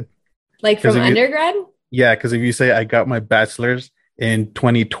graduated. Like from undergrad? Yeah, because if you say I got my bachelor's in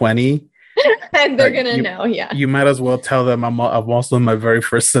 2020, And they're going to you, know. Yeah. you might as well tell them I'm also in my very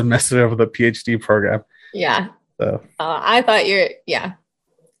first semester of the PhD program. Yeah. So I thought yeah,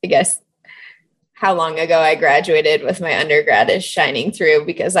 I guess how long ago I graduated with my undergrad is shining through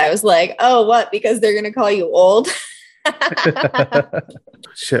because I was like, oh, what? Because they're going to call you old.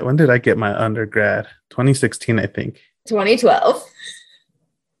 shit, when did I get my undergrad? 2016, I think. 2012.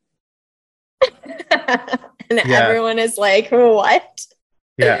 And Yeah. everyone is like, what?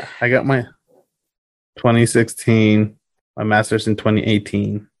 Yeah. I got my 2016, my master's in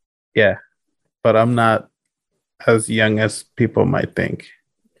 2018. Yeah. But I'm not as young as people might think.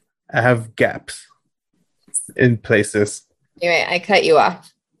 I have gaps in places. Anyway, I cut you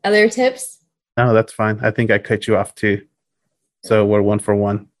off. Other tips? No, that's fine. I think I cut you off too. So we're 1 for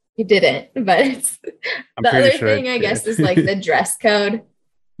 1. You didn't, but it's I'm the pretty other sure thing, I guess, is like the dress code,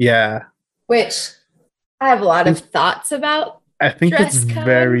 yeah. which I have a lot of thoughts about. I think it's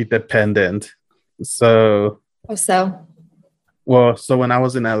very dependent. So, so when I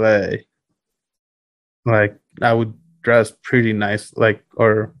was in LA, like I would dress pretty nice, like,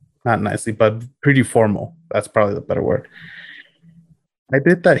 or not nicely, but pretty formal. That's probably the better word. I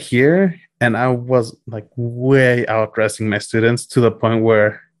did that here, and I was like way outdressing my students to the point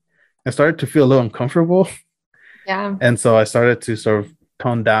where I started to feel a little uncomfortable. Yeah. And so I started to sort of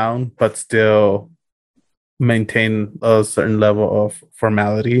tone down, but still maintain a certain level of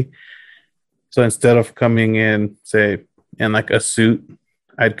formality. So instead of coming in, say, in like a suit,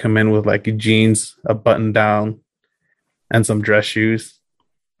 I'd come in with like jeans, a button down, and some dress shoes.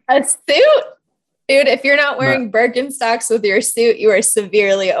 A suit? Dude, if you're not wearing Birkenstocks with your suit, you are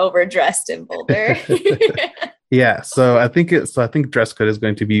severely overdressed in Boulder. Yeah, so I think dress code is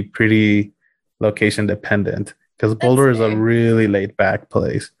going to be pretty location dependent because Boulder is a really laid back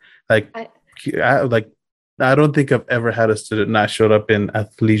place. Like, I don't think I've ever had a student not showed up in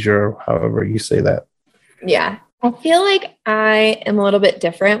athleisure, or however you say that. Yeah, I feel like I am a little bit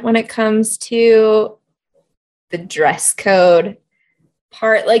different when it comes to the dress code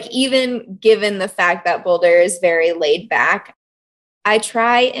part. Like, even given the fact that Boulder is very laid back, I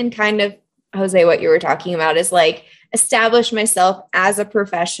try and kind of, Jose, what you were talking about is like establish myself as a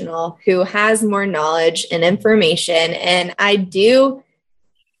professional who has more knowledge and information. And I do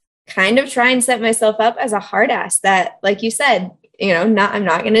kind of try and set myself up as a hard ass that, like you said, I'm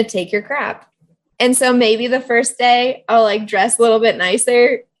not going to take your crap. And so maybe the first day I'll like dress a little bit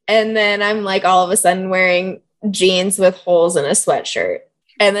nicer. And then I'm like all of a sudden wearing jeans with holes in a sweatshirt.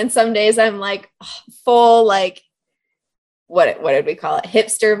 And then some days I'm like full, like, what did we call it?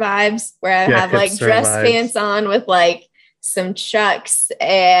 Hipster vibes, where I have like dress pants on with like some chucks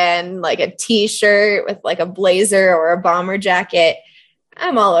and like a t-shirt with like a blazer or a bomber jacket.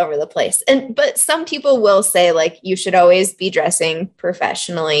 I'm all over the place. But some people will say like you should always be dressing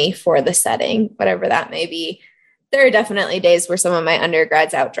professionally for the setting, whatever that may be. There are definitely days where some of my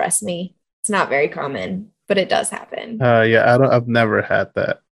undergrads outdress me. It's not very common, but it does happen. Yeah, I've never had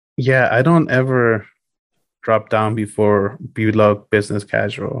that. Yeah, I don't ever drop down below business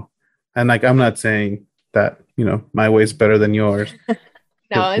casual. And like, I'm not saying that, my way's better than yours.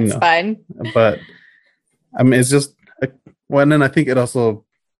 No, it's fine. But I mean, it's just, and then I think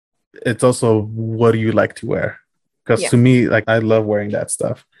it's also what do you like to wear? Because to me, like, I love wearing that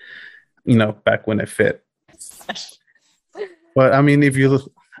stuff, back when it fit. But I mean,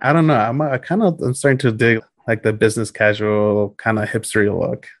 I don't know, I'm starting to dig like the business casual kind of hipstery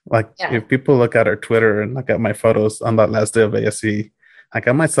look. Like if people look at our Twitter and look at my photos on that last day of ASE, like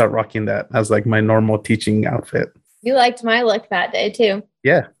I might start rocking that as like my normal teaching outfit. You liked my look that day too.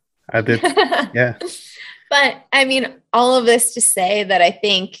 Yeah, I did. Yeah. But I mean, all of this to say that I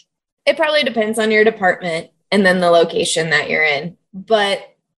think it probably depends on your department and then the location that you're in.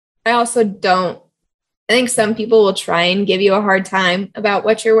 But I also I think some people will try and give you a hard time about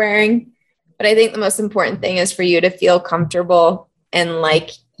what you're wearing. But I think the most important thing is for you to feel comfortable and like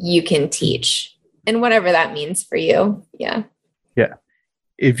you can teach and whatever that means for you. Yeah. Yeah.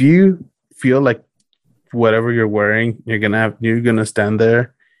 If you feel like whatever you're wearing, you're going to stand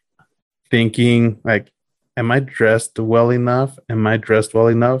there thinking like, am I dressed well enough? Am I dressed well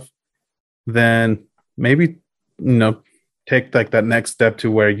enough? Then maybe, take like that next step to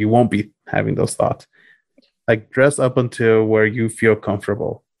where you won't be having those thoughts. Like dress up until where you feel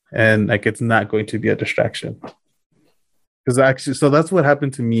comfortable. And like it's not going to be a distraction. Because actually, so that's what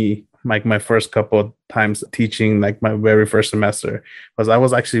happened to me, like my first couple of times teaching, like my very first semester, was I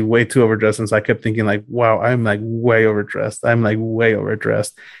was actually way too overdressed. And so I kept thinking like, wow, I'm like way overdressed.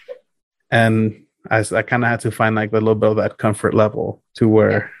 And I kind of had to find like a little bit of that comfort level to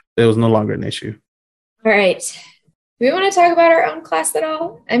where it was no longer an issue. All right. Do we want to talk about our own class at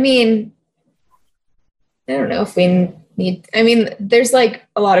all? I mean, I don't know if we need, I mean, there's like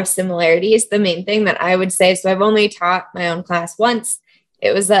a lot of similarities. The main thing that I would say, so I've only taught my own class once.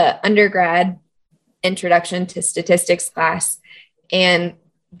 It was a undergrad introduction to statistics class. And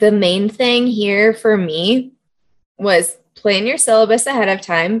the main thing here for me was plan your syllabus ahead of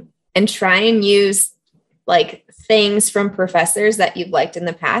time and try and use like things from professors that you've liked in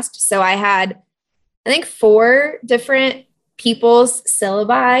the past. So I had, I think, 4 different people's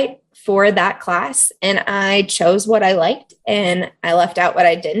syllabi for that class, and I chose what I liked and I left out what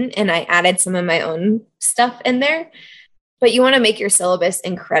I didn't, and I added some of my own stuff in there. But you want to make your syllabus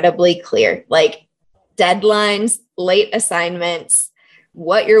incredibly clear, like deadlines, late assignments,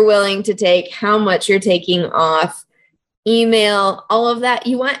 what you're willing to take, how much you're taking off, email, all of that.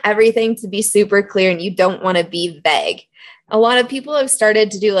 You want everything to be super clear and you don't want to be vague. A lot of people have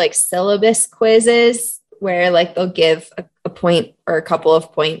started to do like syllabus quizzes where like they'll give a point or a couple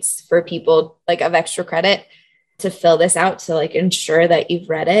of points for people like of extra credit to fill this out to like ensure that you've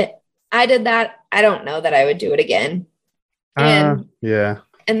read it. I did that. I don't know that I would do it again. Yeah.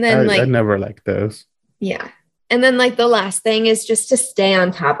 And then I never liked those. Yeah. And then like the last thing is just to stay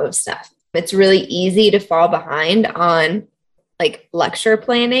on top of stuff. It's really easy to fall behind on like lecture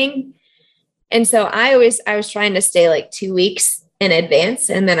planning. And so I was trying to stay like 2 weeks in advance,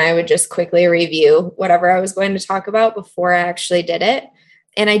 and then I would just quickly review whatever I was going to talk about before I actually did it.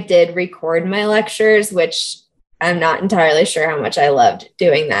 And I did record my lectures, which I'm not entirely sure how much I loved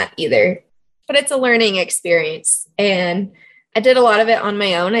doing that either, but it's a learning experience. And I did a lot of it on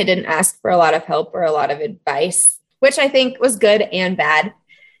my own. I didn't ask for a lot of help or a lot of advice, which I think was good and bad.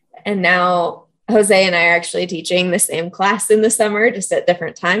 And now Jose and I are actually teaching the same class in the summer, just at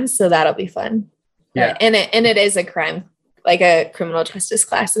different times. So that'll be fun. Yeah. And it is a crime, like a criminal justice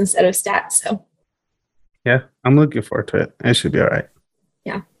class instead of stats. So yeah, I'm looking forward to it. It should be all right.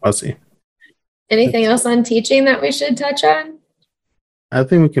 Yeah. I'll see. Anything else on teaching that we should touch on? I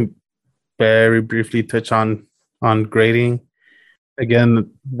think we can very briefly touch on grading.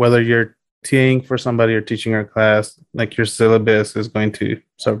 Again, whether you're TAing for somebody or teaching our class, like your syllabus is going to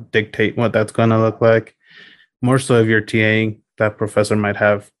sort of dictate what that's going to look like. More so if you're TAing, that professor might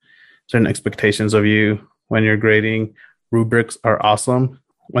have certain expectations of you when you're grading. Rubrics are awesome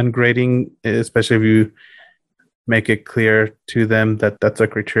when grading, especially if you make it clear to them that that's a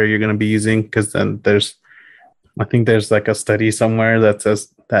criteria you're going to be using, because then I think there's like a study somewhere that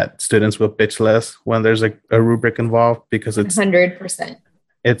says that students will bitch less when there's a rubric involved, because it's 100%.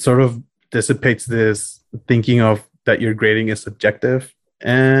 It sort of dissipates this thinking of that your grading is subjective.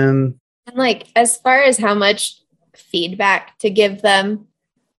 And like, as far as how much feedback to give them,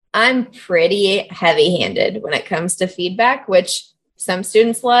 I'm pretty heavy-handed when it comes to feedback, which some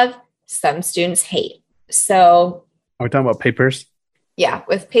students love, some students hate. So are we talking about papers? Yeah,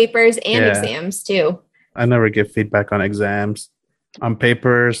 with papers and exams too. I never give feedback on exams. On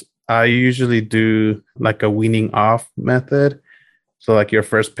papers, I usually do like a weaning off method. So like your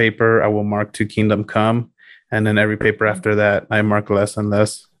first paper, I will mark to Kingdom Come. And then every paper after that, I mark less and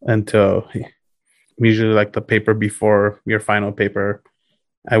less until usually like the paper before your final paper,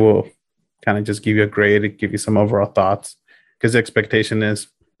 I will kind of just give you a grade, give you some overall thoughts. Because the expectation is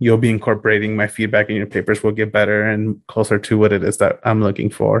you'll be incorporating my feedback and your papers will get better and closer to what it is that I'm looking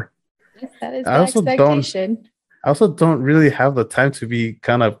for. That is the expectation. I also don't really have the time to be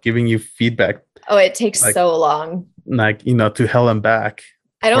kind of giving you feedback. Oh, it takes so long. Like, to hell and back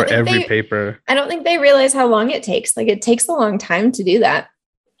for every paper. I don't think they realize how long it takes. Like, it takes a long time to do that.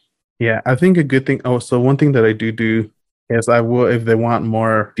 Yeah, I think a good thing. Oh, so one thing that I do is I will, if they want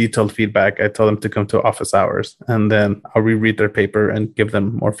more detailed feedback, I tell them to come to office hours, and then I'll reread their paper and give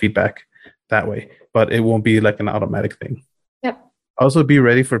them more feedback that way. But it won't be like an automatic thing. Yep. Also, be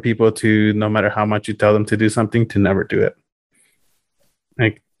ready for people to, no matter how much you tell them to do something, to never do it.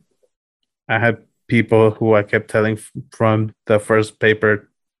 Like, I had people who I kept telling from the first paper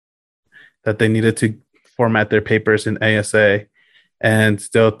that they needed to format their papers in ASA, and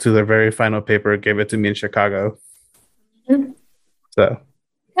still to their very final paper gave it to me in Chicago. Mm-hmm. So.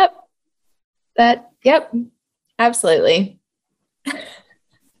 Yep. Absolutely.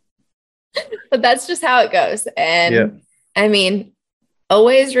 But that's just how it goes. And I mean,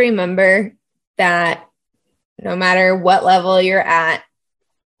 always remember that no matter what level you're at,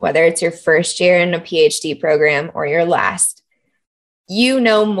 whether it's your first year in a PhD program or your last, you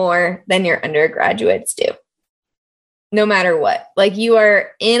know more than your undergraduates do. No matter what. Like, you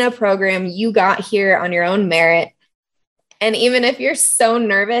are in a program, you got here on your own merit. And even if you're so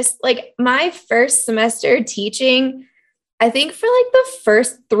nervous, like my first semester teaching, I think for like the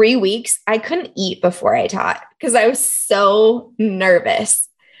first 3 weeks, I couldn't eat before I taught because I was so nervous.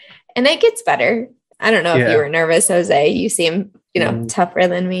 And it gets better. I don't know if you Yeah. were nervous, Jose. You seem, Mm. tougher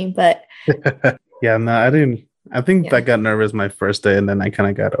than me, but Yeah, no, I didn't. I think I yeah. got nervous my first day and then I kind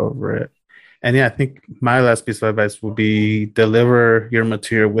of got over it. And yeah, I think my last piece of advice would be deliver your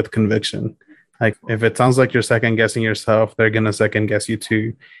material with conviction. Like if it sounds like you're second guessing yourself, they're gonna second guess you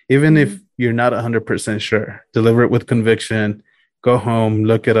too. Even if Mhm. you're not 100% sure, deliver it with conviction. Go home,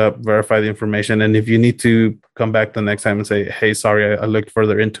 look it up, verify the information, and if you need to come back the next time and say, "Hey, sorry, I looked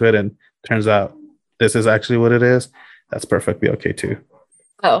further into it, and turns out this is actually what it is," that's perfectly okay too.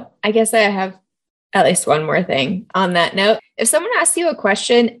 Oh, I guess I have at least one more thing on that note. If someone asks you a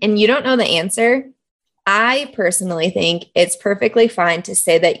question and you don't know the answer, I personally think it's perfectly fine to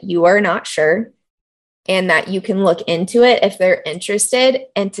say that you are not sure and that you can look into it if they're interested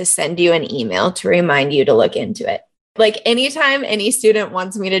and to send you an email to remind you to look into it. Like anytime any student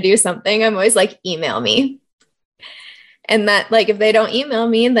wants me to do something, I'm always like, email me. And that, like, if they don't email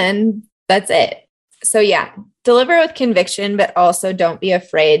me, then that's it. So, yeah, deliver with conviction, but also don't be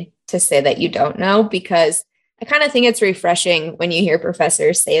afraid to say that you don't know, because I kind of think it's refreshing when you hear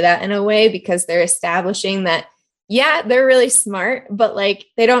professors say that in a way, because they're establishing that, yeah, they're really smart, but like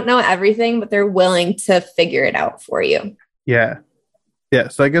they don't know everything, but they're willing to figure it out for you. Yeah, yeah.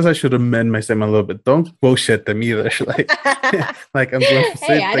 So I guess I should amend my statement a little bit. Don't bullshit them either. Like, like I'm Hey,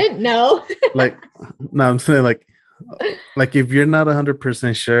 saying, I didn't know. like, no, I'm saying like if you're not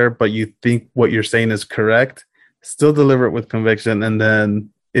 100% sure, but you think what you're saying is correct, still deliver it with conviction. And then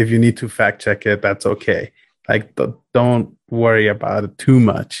if you need to fact check it, that's okay. Like, don't worry about it too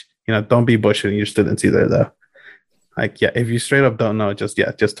much. Don't be bullshitting your students either, though. Like, yeah, if you straight up don't know, just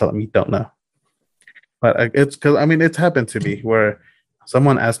tell them you don't know. But it's because I mean, it's happened to me where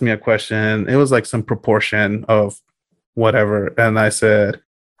someone asked me a question. It was like some proportion of whatever, and I said,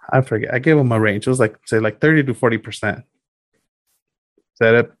 I forget. I gave them a range. It was like say like 30 to 40%.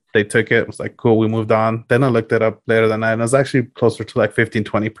 Said it. They took it. It was like cool. We moved on. Then I looked it up later that night, and it was actually closer to like 15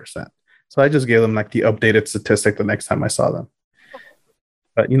 to 20%. So I just gave them like the updated statistic the next time I saw them.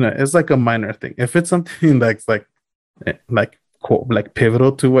 But it's like a minor thing. If it's something that's like cool, like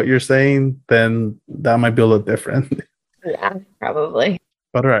pivotal to what you're saying, then that might be a little different. Yeah, probably.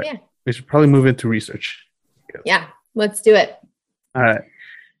 But all right, Yeah. we should probably move into research. Yeah. Let's do it. All right.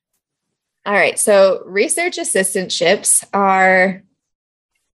 All right. So research assistantships are,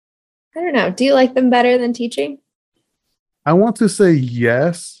 I don't know, do you like them better than teaching? I want to say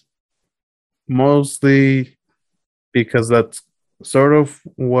yes, mostly because that's sort of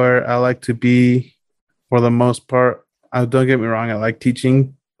where I like to be for the most part. Don't get me wrong, I like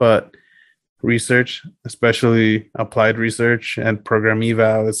teaching, but research, especially applied research and program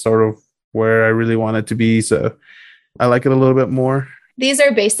eval, is sort of where I really want it to be. So I like it a little bit more. These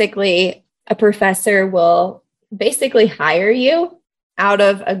are basically a professor will basically hire you out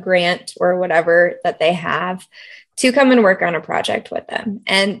of a grant or whatever that they have to come and work on a project with them.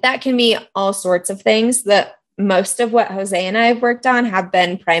 And that can be all sorts of things. That most of what Jose and I have worked on have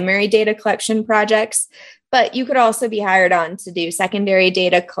been primary data collection projects, but you could also be hired on to do secondary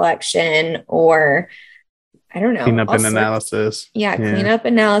data collection or I don't know, Cleanup all and sorts. analysis. Yeah, Yeah. cleanup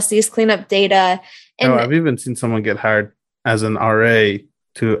analyses, cleanup data. Oh, And I've even seen someone get hired as an RA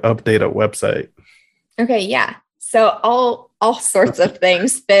to update a website. okay, yeah. So all sorts of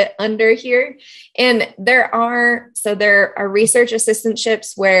things fit under here. And there are research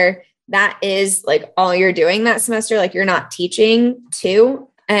assistantships where that is like all you're doing that semester, like you're not teaching too.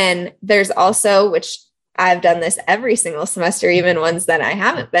 And there's also, which I've done this every single semester, even ones that I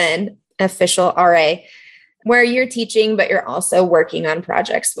haven't been official RA, where you're teaching, but you're also working on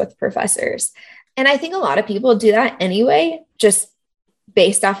projects with professors. And I think a lot of people do that anyway, just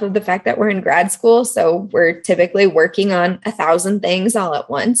based off of the fact that we're in grad school. So we're typically working on 1,000 things all at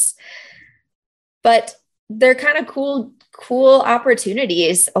once. But they're kind of cool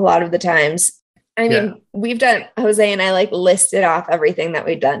opportunities a lot of the times. I Yeah. mean, we've done, Jose and I like listed off everything that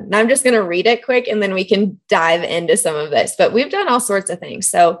we've done. And I'm just going to read it quick and then we can dive into some of this. But we've done all sorts of things.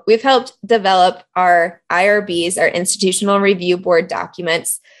 So we've helped develop our IRBs, our institutional review board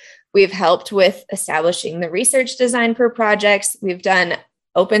documents. We've helped with establishing the research design for projects. We've done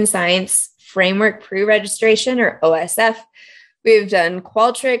open science framework pre-registration or OSF. We've done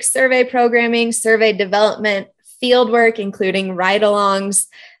Qualtrics survey programming, survey development, field work, including ride-alongs,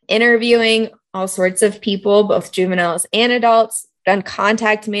 interviewing all sorts of people, both juveniles and adults, done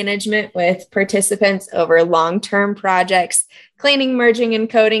contact management with participants over long-term projects, cleaning, merging, and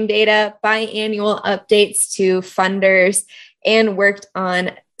coding data, biannual updates to funders, and worked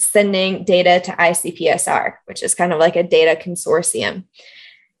on sending data to ICPSR, which is kind of like a data consortium.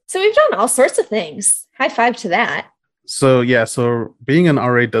 So we've done all sorts of things. High five to that. So yeah, so being an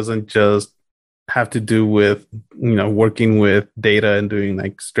RA doesn't just have to do with, working with data and doing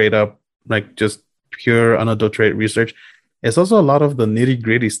like straight up, like just pure unadulterated research. It's also a lot of the nitty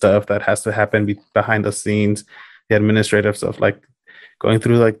gritty stuff that has to happen behind the scenes, the administrative stuff, like going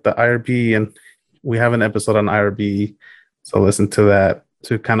through like the IRB. And we have an episode on IRB. So listen to that,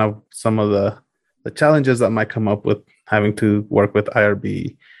 to kind of some of the challenges that might come up with having to work with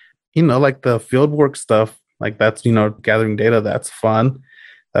IRB. Like the field work stuff, like that's, gathering data, that's fun.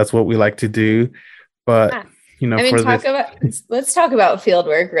 That's what we like to do. But, I mean, let's talk about field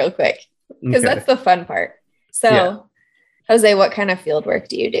work real quick, because that's the fun part. So, yeah. Jose, what kind of field work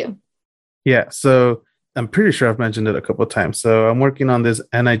do you do? Yeah, so I'm pretty sure I've mentioned it a couple of times. So I'm working on this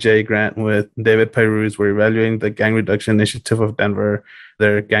NIJ grant with David Peyruz. We're evaluating the Gang Reduction Initiative of Denver,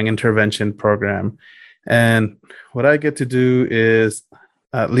 their gang intervention program. And what I get to do is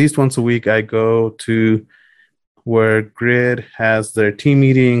at least once a week, I go to where Grad has their team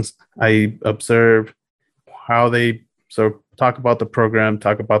meetings. I observe how they sort of talk about the program,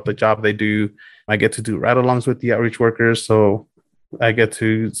 talk about the job they do. I get to do ride-alongs with the outreach workers. So I get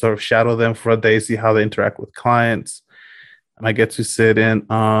to sort of shadow them for a day, see how they interact with clients. I get to sit in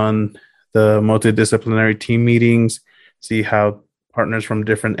on the multidisciplinary team meetings, see how partners from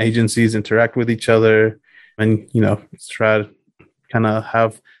different agencies interact with each other, and, try to kind of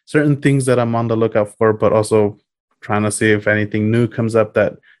have certain things that I'm on the lookout for, but also trying to see if anything new comes up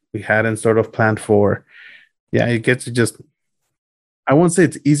that we hadn't sort of planned for. Yeah, it gets to just, I won't say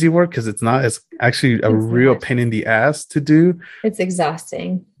it's easy work, because it's not. It's actually a real pain in the ass to do. It's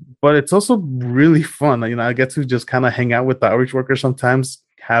exhausting. But it's also really fun. I get to just kind of hang out with the outreach workers sometimes,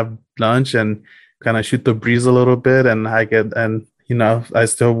 have lunch and kind of shoot the breeze a little bit. And I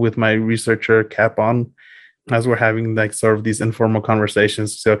still with my researcher cap on as we're having like sort of these informal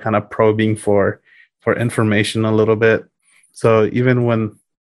conversations, still kind of probing for information a little bit. So even when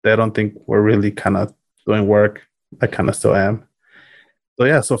they don't think we're really kind of doing work, I kind of still am. So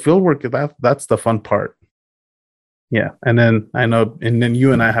yeah, so field work, that's the fun part. Yeah. And then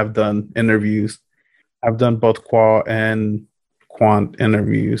you and I have done interviews. I've done both qual and quant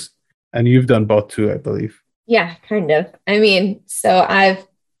interviews, and you've done both too, I believe. Yeah, kind of. I mean, so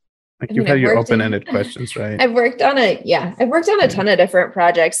you've had your open-ended questions, right? I've worked on a ton of different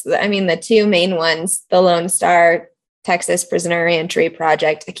projects. I mean, the two main ones, the Lone Star Texas Prisoner Reentry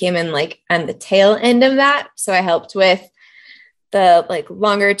Project, I came in like on the tail end of that. So I helped with the like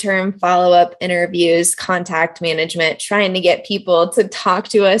longer term follow-up interviews, contact management, trying to get people to talk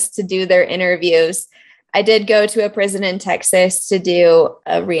to us to do their interviews. I did go to a prison in Texas to do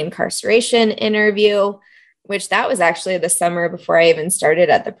a reincarceration interview, which that was actually the summer before I even started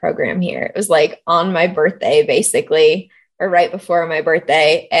at the program here. It was like on my birthday, basically, or right before my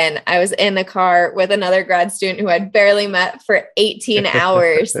birthday. And I was in the car with another grad student who I'd barely met for 18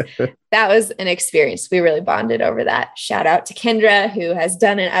 hours. That was an experience. We really bonded over that. Shout out to Kendra, who has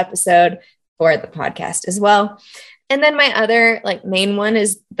done an episode for the podcast as well. And then my other like main one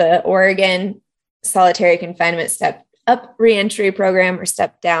is the Oregon solitary confinement step up reentry program, or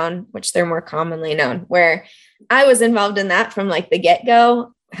step down, which they're more commonly known, where I was involved in that from like the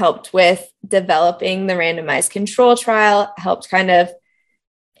get-go, helped with developing the randomized control trial, helped kind of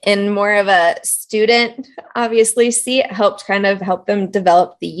in more of a student, obviously, seat, helped kind of help them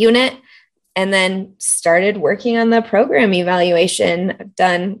develop the unit, and then started working on the program evaluation. I've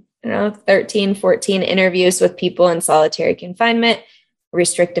done 13, 14 interviews with people in solitary confinement,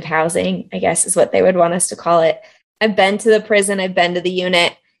 restrictive housing, I guess is what they would want us to call it. I've been to the prison, I've been to the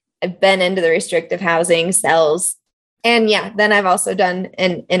unit, I've been into the restrictive housing cells. And yeah, then I've also done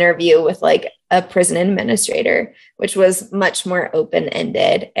an interview with like a prison administrator, which was much more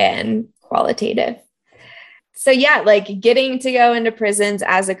open-ended and qualitative. So yeah, like getting to go into prisons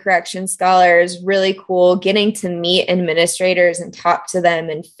as a corrections scholar is really cool. Getting to meet administrators and talk to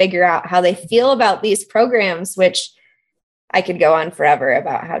them and figure out how they feel about these programs, which I could go on forever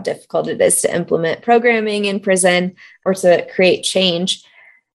about how difficult it is to implement programming in prison or to create change.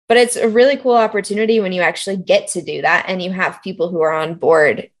 But it's a really cool opportunity when you actually get to do that and you have people who are on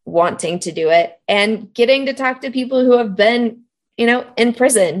board wanting to do it, and getting to talk to people who have been, in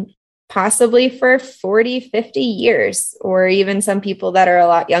prison, possibly for 40, 50 years, or even some people that are a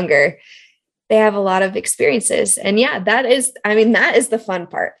lot younger. They have a lot of experiences. And yeah, that is the fun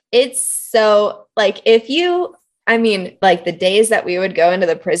part. It's so like the days that we would go into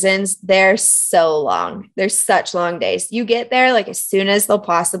the prisons, they're so long. They're such long days. You get there like as soon as they'll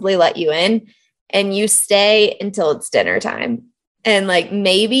possibly let you in, and you stay until it's dinner time. And like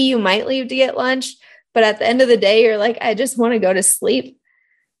maybe you might leave to get lunch, but at the end of the day, you're like, I just want to go to sleep.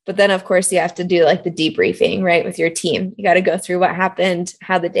 But then of course you have to do like the debriefing, right, with your team. You got to go through what happened,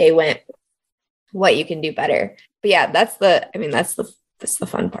 how the day went. what you can do better. But yeah, that's the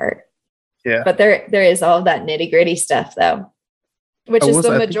fun part. Yeah. But there is all of that nitty gritty stuff though, which is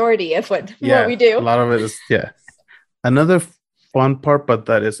the majority of what we do. A lot of it is, Another fun part, but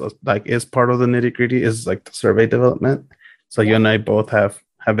that is is part of the nitty gritty, is like the survey development. So you and I both have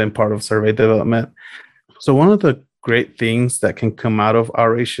been part of survey development. So one of the great things that can come out of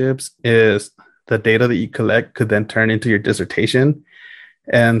RA-ships is the data that you collect could then turn into your dissertation.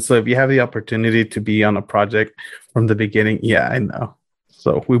 And so if you have the opportunity to be on a project from the beginning, I know.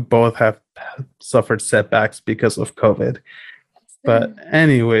 So we both have suffered setbacks because of COVID. But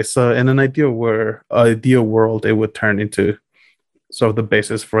anyway, so in an ideal world, it would turn into sort of the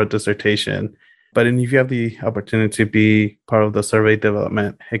basis for a dissertation. But if you have the opportunity to be part of the survey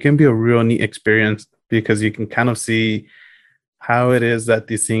development, it can be a real neat experience because you can kind of see how it is that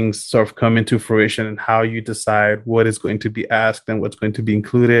these things sort of come into fruition and how you decide what is going to be asked and what's going to be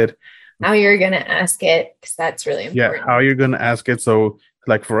included. How you're going to ask it, because that's really important. Yeah, how you're going to ask it. So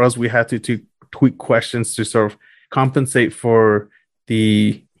like for us, we had to tweak questions to sort of compensate for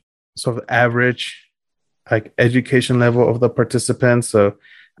the sort of average like education level of the participants. So,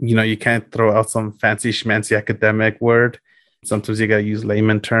 you can't throw out some fancy schmancy academic word. Sometimes you got to use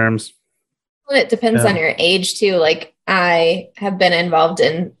layman terms. Well, it depends on your age too. Like I have been involved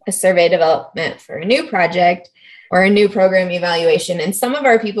in a survey development for a new project or a new program evaluation. And some of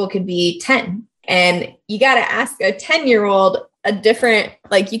our people could be 10 and you got to ask a 10-year-old a different,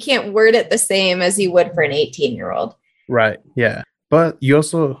 like you can't word it the same as you would for an 18-year-old. Right. Yeah. But you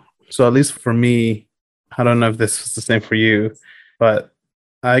also, so at least for me, I don't know if this is the same for you, but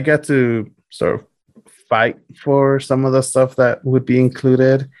I got to sort of fight for some of the stuff that would be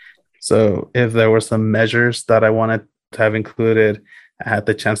included. So if there were some measures that I wanted to have included, I had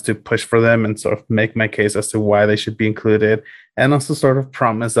the chance to push for them and sort of make my case as to why they should be included, and also sort of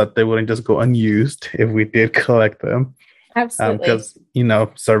promise that they wouldn't just go unused if we did collect them. Absolutely. Because,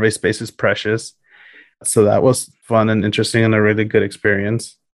 survey space is precious. So that was fun and interesting and a really good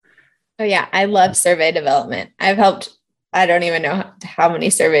experience. Oh, yeah. I love survey development. I don't even know how many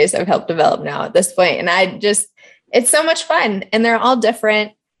surveys I've helped develop now at this point. And it's so much fun. And they're all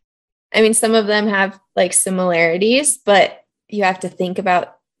different. I mean, some of them have like similarities, but you have to think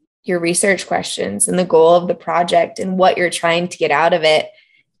about your research questions and the goal of the project and what you're trying to get out of it.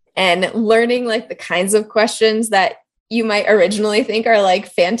 And learning like the kinds of questions that you might originally think are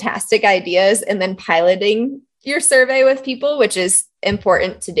like fantastic ideas, and then piloting your survey with people, which is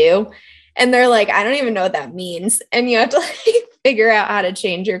important to do. And they're like, I don't even know what that means. And you have to like figure out how to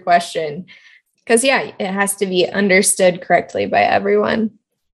change your question. Because it has to be understood correctly by everyone.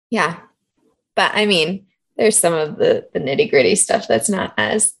 Yeah. But I mean, there's some of the nitty gritty stuff that's not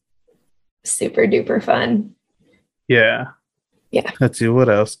as super duper fun. Yeah. Yeah. Let's see what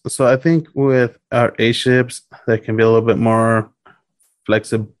else. So I think with our A-ships, there can be a little bit more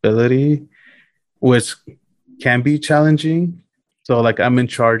flexibility, which can be challenging. So like I'm in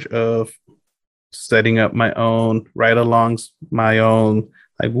charge of setting up my own ride-alongs, my own,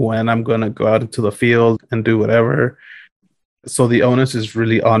 like when I'm going to go out into the field and do whatever. So the onus is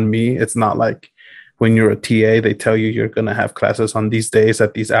really on me. It's not like when you're a TA, they tell you you're going to have classes on these days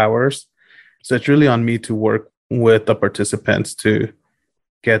at these hours. So it's really on me to work with the participants to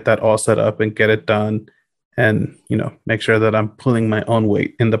get that all set up and get it done and, make sure that I'm pulling my own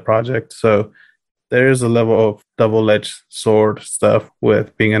weight in the project. So there is a level of double-edged sword stuff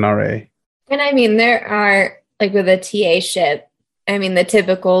with being an RA. And I mean, there are like with a TA ship, I mean, the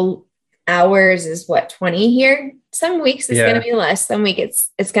typical hours is 20 here. Some weeks it's going to be less. Some week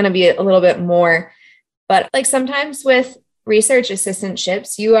it's going to be a little bit more. But like sometimes with research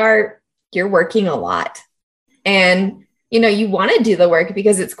assistantships, you're working a lot. And, you want to do the work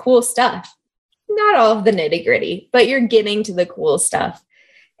because it's cool stuff. Not all of the nitty gritty, but you're getting to the cool stuff.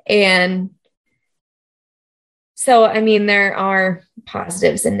 And so, I mean, there are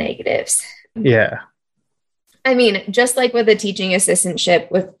positives and negatives. Yeah. I mean, just like with a teaching assistantship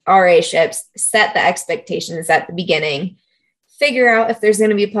with RA ships, set the expectations at the beginning. Figure out if there's going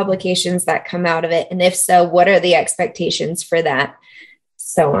to be publications that come out of it. And if so, what are the expectations for that?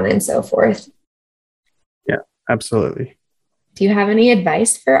 So on and so forth. Yeah, absolutely. Do you have any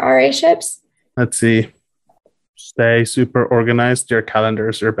advice for RA ships? Let's see. Stay super organized. Your calendar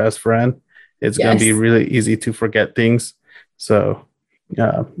is your best friend. It's going to be really easy to forget things. So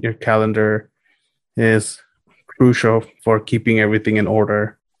your calendar is crucial for keeping everything in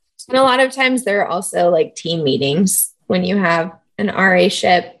order. And a lot of times there are also like team meetings when you have an RA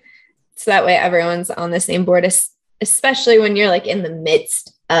ship. So that way everyone's on the same board, especially when you're like in the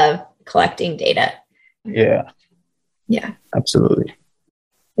midst of collecting data. Yeah. Yeah. Absolutely.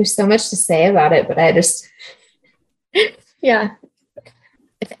 there's so much to say about it, but I just, yeah.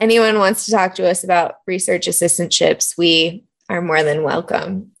 If anyone wants to talk to us about research assistantships, we are more than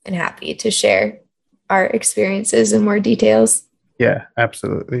welcome and happy to share our experiences in more details. Yeah,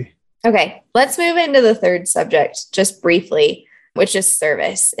 absolutely. Okay, let's move into the third subject just briefly, which is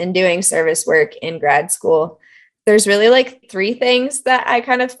service and doing service work in grad school. There's really like three things that I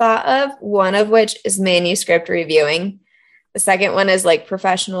kind of thought of, one of which is manuscript reviewing. The second one is like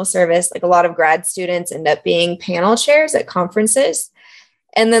professional service. Like a lot of grad students end up being panel chairs at conferences.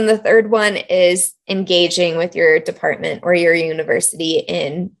 And then the third one is engaging with your department or your university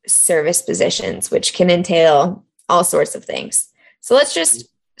in service positions, which can entail all sorts of things. So let's just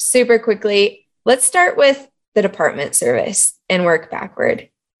super quickly, let's start with the department service and work backward.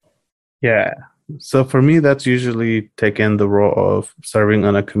 Yeah. So for me, that's usually taken the role of serving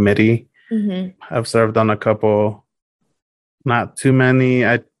on a committee. Mm-hmm. I've served on a couple, not too many.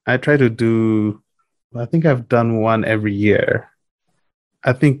 I try to do, I think I've done one every year.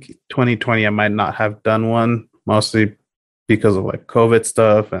 I think 2020, I might not have done one, mostly because of like COVID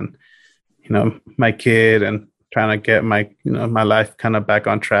stuff and, my kid and trying to get my, my life kind of back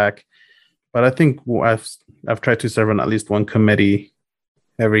on track. But I think I've tried to serve on at least one committee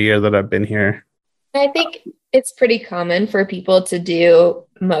every year that I've been here. I think it's pretty common for people to do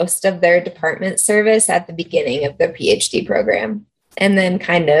most of their department service at the beginning of their PhD program and then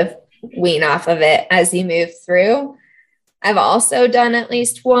kind of wean off of it as you move through. I've also done at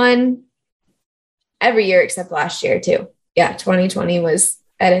least one every year except last year too. Yeah, 2020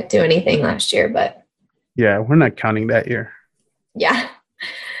 I didn't do anything last year, but. Yeah, we're not counting that year. Yeah.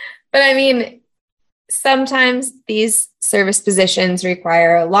 But I mean, sometimes these service positions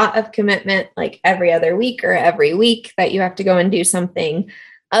require a lot of commitment, like every other week or every week that you have to go and do something.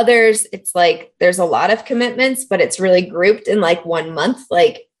 Others, it's like there's a lot of commitments, but it's really grouped in like 1 month.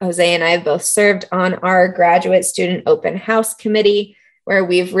 Like Jose and I have both served on our graduate student open house committee, where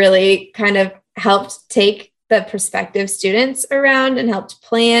we've really kind of helped take the prospective students around and helped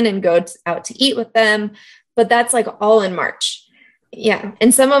plan and go out to eat with them. But that's like all in March. Yeah.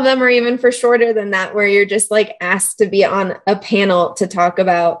 And some of them are even for shorter than that, where you're just like asked to be on a panel to talk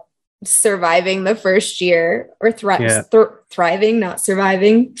about surviving the first year or thriving, not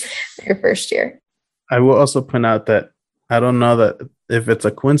surviving your first year. I will also point out that I don't know that if it's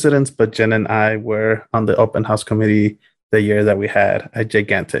a coincidence, but Jen and I were on the open house committee the year that we had a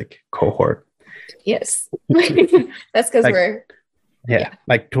gigantic cohort. Yes. That's because we're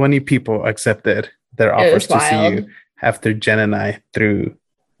like 20 people accepted their offers to see you after Jen and I threw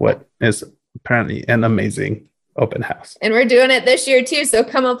what is apparently an amazing open house. And we're doing it this year too, so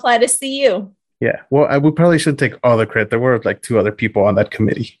come apply to CU. Yeah, well, we probably should take all the credit. There were like 2 other people on that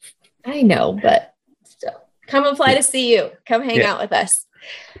committee. I know, but still, come apply to CU. Come hang out with us.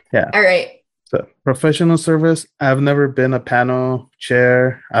 Yeah. All right. So professional service, I've never been a panel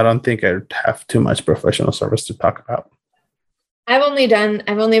chair. I don't think I have too much professional service to talk about. I've only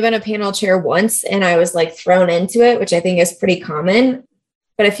been a panel chair once, and I was like thrown into it, which I think is pretty common.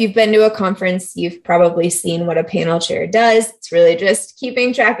 But if you've been to a conference, you've probably seen what a panel chair does. It's really just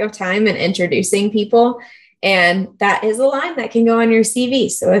keeping track of time and introducing people. And that is a line that can go on your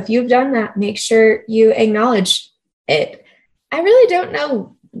CV. So if you've done that, make sure you acknowledge it. I really don't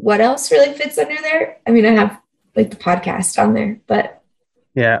know what else really fits under there. I mean, I have like the podcast on there, but.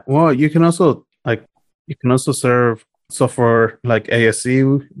 Yeah, well, you can also serve. So for like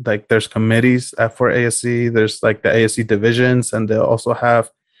ASC, like there's committees for ASC, there's like the ASC divisions, and they'll also have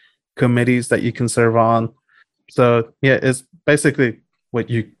committees that you can serve on. So yeah, it's basically what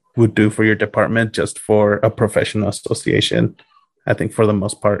you would do for your department, just for a professional association, I think, for the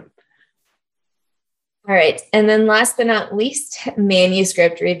most part. All right. And then last but not least,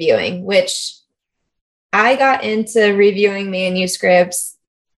 manuscript reviewing, which I got into reviewing manuscripts.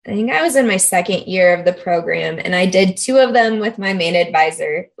 I think I was in my second year of the program, and I did 2 of them with my main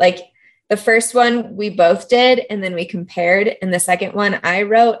advisor. Like the first one we both did, and then we compared. And the second one I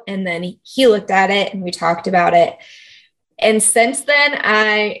wrote, and then he looked at it and we talked about it. And since then,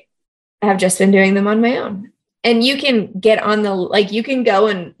 I have just been doing them on my own. And you can get on you can go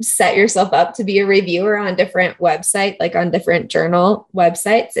and set yourself up to be a reviewer on different websites, like on different journal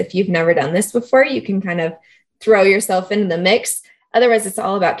websites. If you've never done this before, you can kind of throw yourself into the mix. Otherwise, it's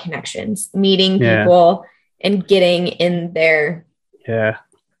all about connections, meeting people and getting in there. Yeah.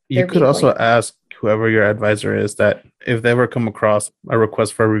 You could also ask whoever your advisor is that if they ever come across a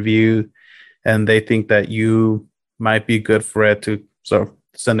request for review and they think that you might be good for it, to sort of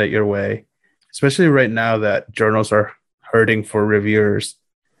send it your way, especially right now that journals are hurting for reviewers.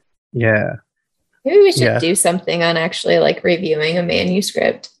 Yeah. Maybe we should do something on actually like reviewing a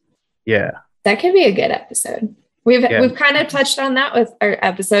manuscript. Yeah. That could be a good episode. We've kind of touched on that with our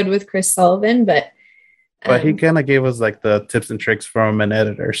episode with Chris Sullivan, but he kind of gave us like the tips and tricks from an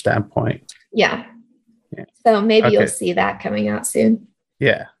editor standpoint. Yeah. So maybe you'll see that coming out soon.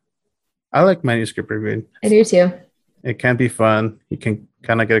 Yeah. I like manuscript reviewing. I do too. It can be fun. You can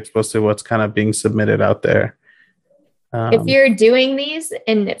kind of get exposed to what's kind of being submitted out there. If you're doing these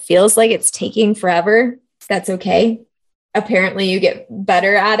and it feels like it's taking forever, that's okay. Apparently you get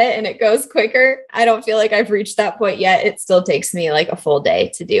better at it and it goes quicker. I don't feel like I've reached that point yet. It still takes me like a full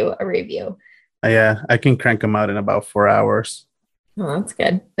day to do a review. Yeah, I can crank them out in about 4 hours. Oh, that's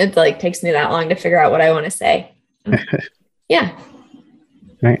good. It like takes me that long to figure out what I want to say. Yeah.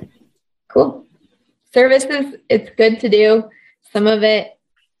 Right. Cool. Services, it's good to do. Some of it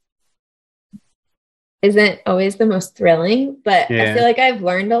isn't always the most thrilling, but I feel like I've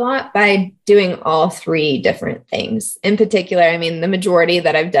learned a lot by doing all 3 different things. In particular, I mean, the majority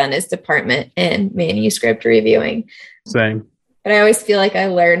that I've done is department and manuscript reviewing. Same. But I always feel like I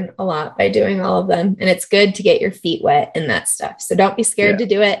learn a lot by doing all of them. And it's good to get your feet wet in that stuff. So don't be scared to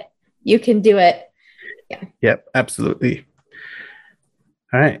do it. You can do it. Yeah. Yep, absolutely.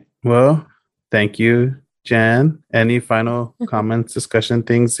 All right. Well, thank you, Jen. Any final comments, discussion,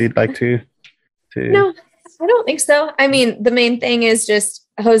 things you'd like to? No, I don't think so. I mean, the main thing is just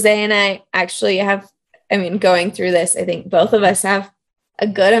Jose and I actually have, going through this, I think both of us have a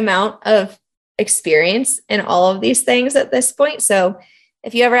good amount of experience in all of these things at this point. So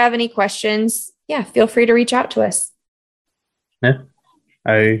if you ever have any questions, feel free to reach out to us. Yeah,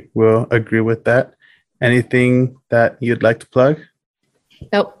 I will agree with that. Anything that you'd like to plug?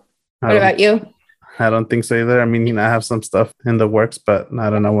 Nope. What about you? I don't think so either. I have some stuff in the works, but I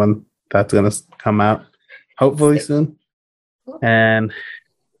don't know when that's going to come out. Hopefully soon. And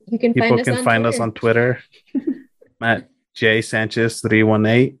people can find us on Twitter at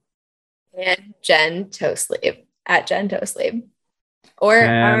jsanchez318 and Jen Toesleeve at Jen Toesleeve or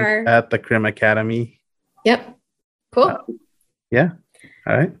at the Crim Academy. Yep. Cool. Yeah.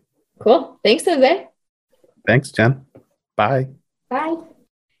 All right. Cool. Thanks, Jose. Thanks, Jen. Bye. Bye.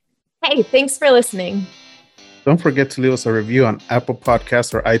 Hey, thanks for listening. Don't forget to leave us a review on Apple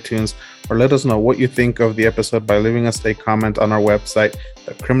Podcasts or iTunes, or let us know what you think of the episode by leaving us a comment on our website,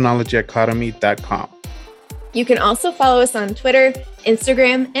 thecriminologyacademy.com. You can also follow us on Twitter,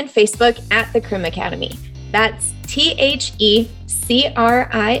 Instagram, and Facebook at The Crim Academy. That's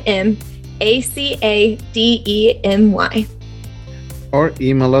TheCrimAcademy. Or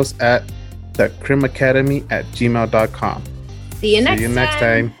email us at thecrimacademy@gmail.com. See you next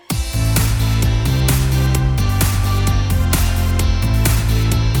time.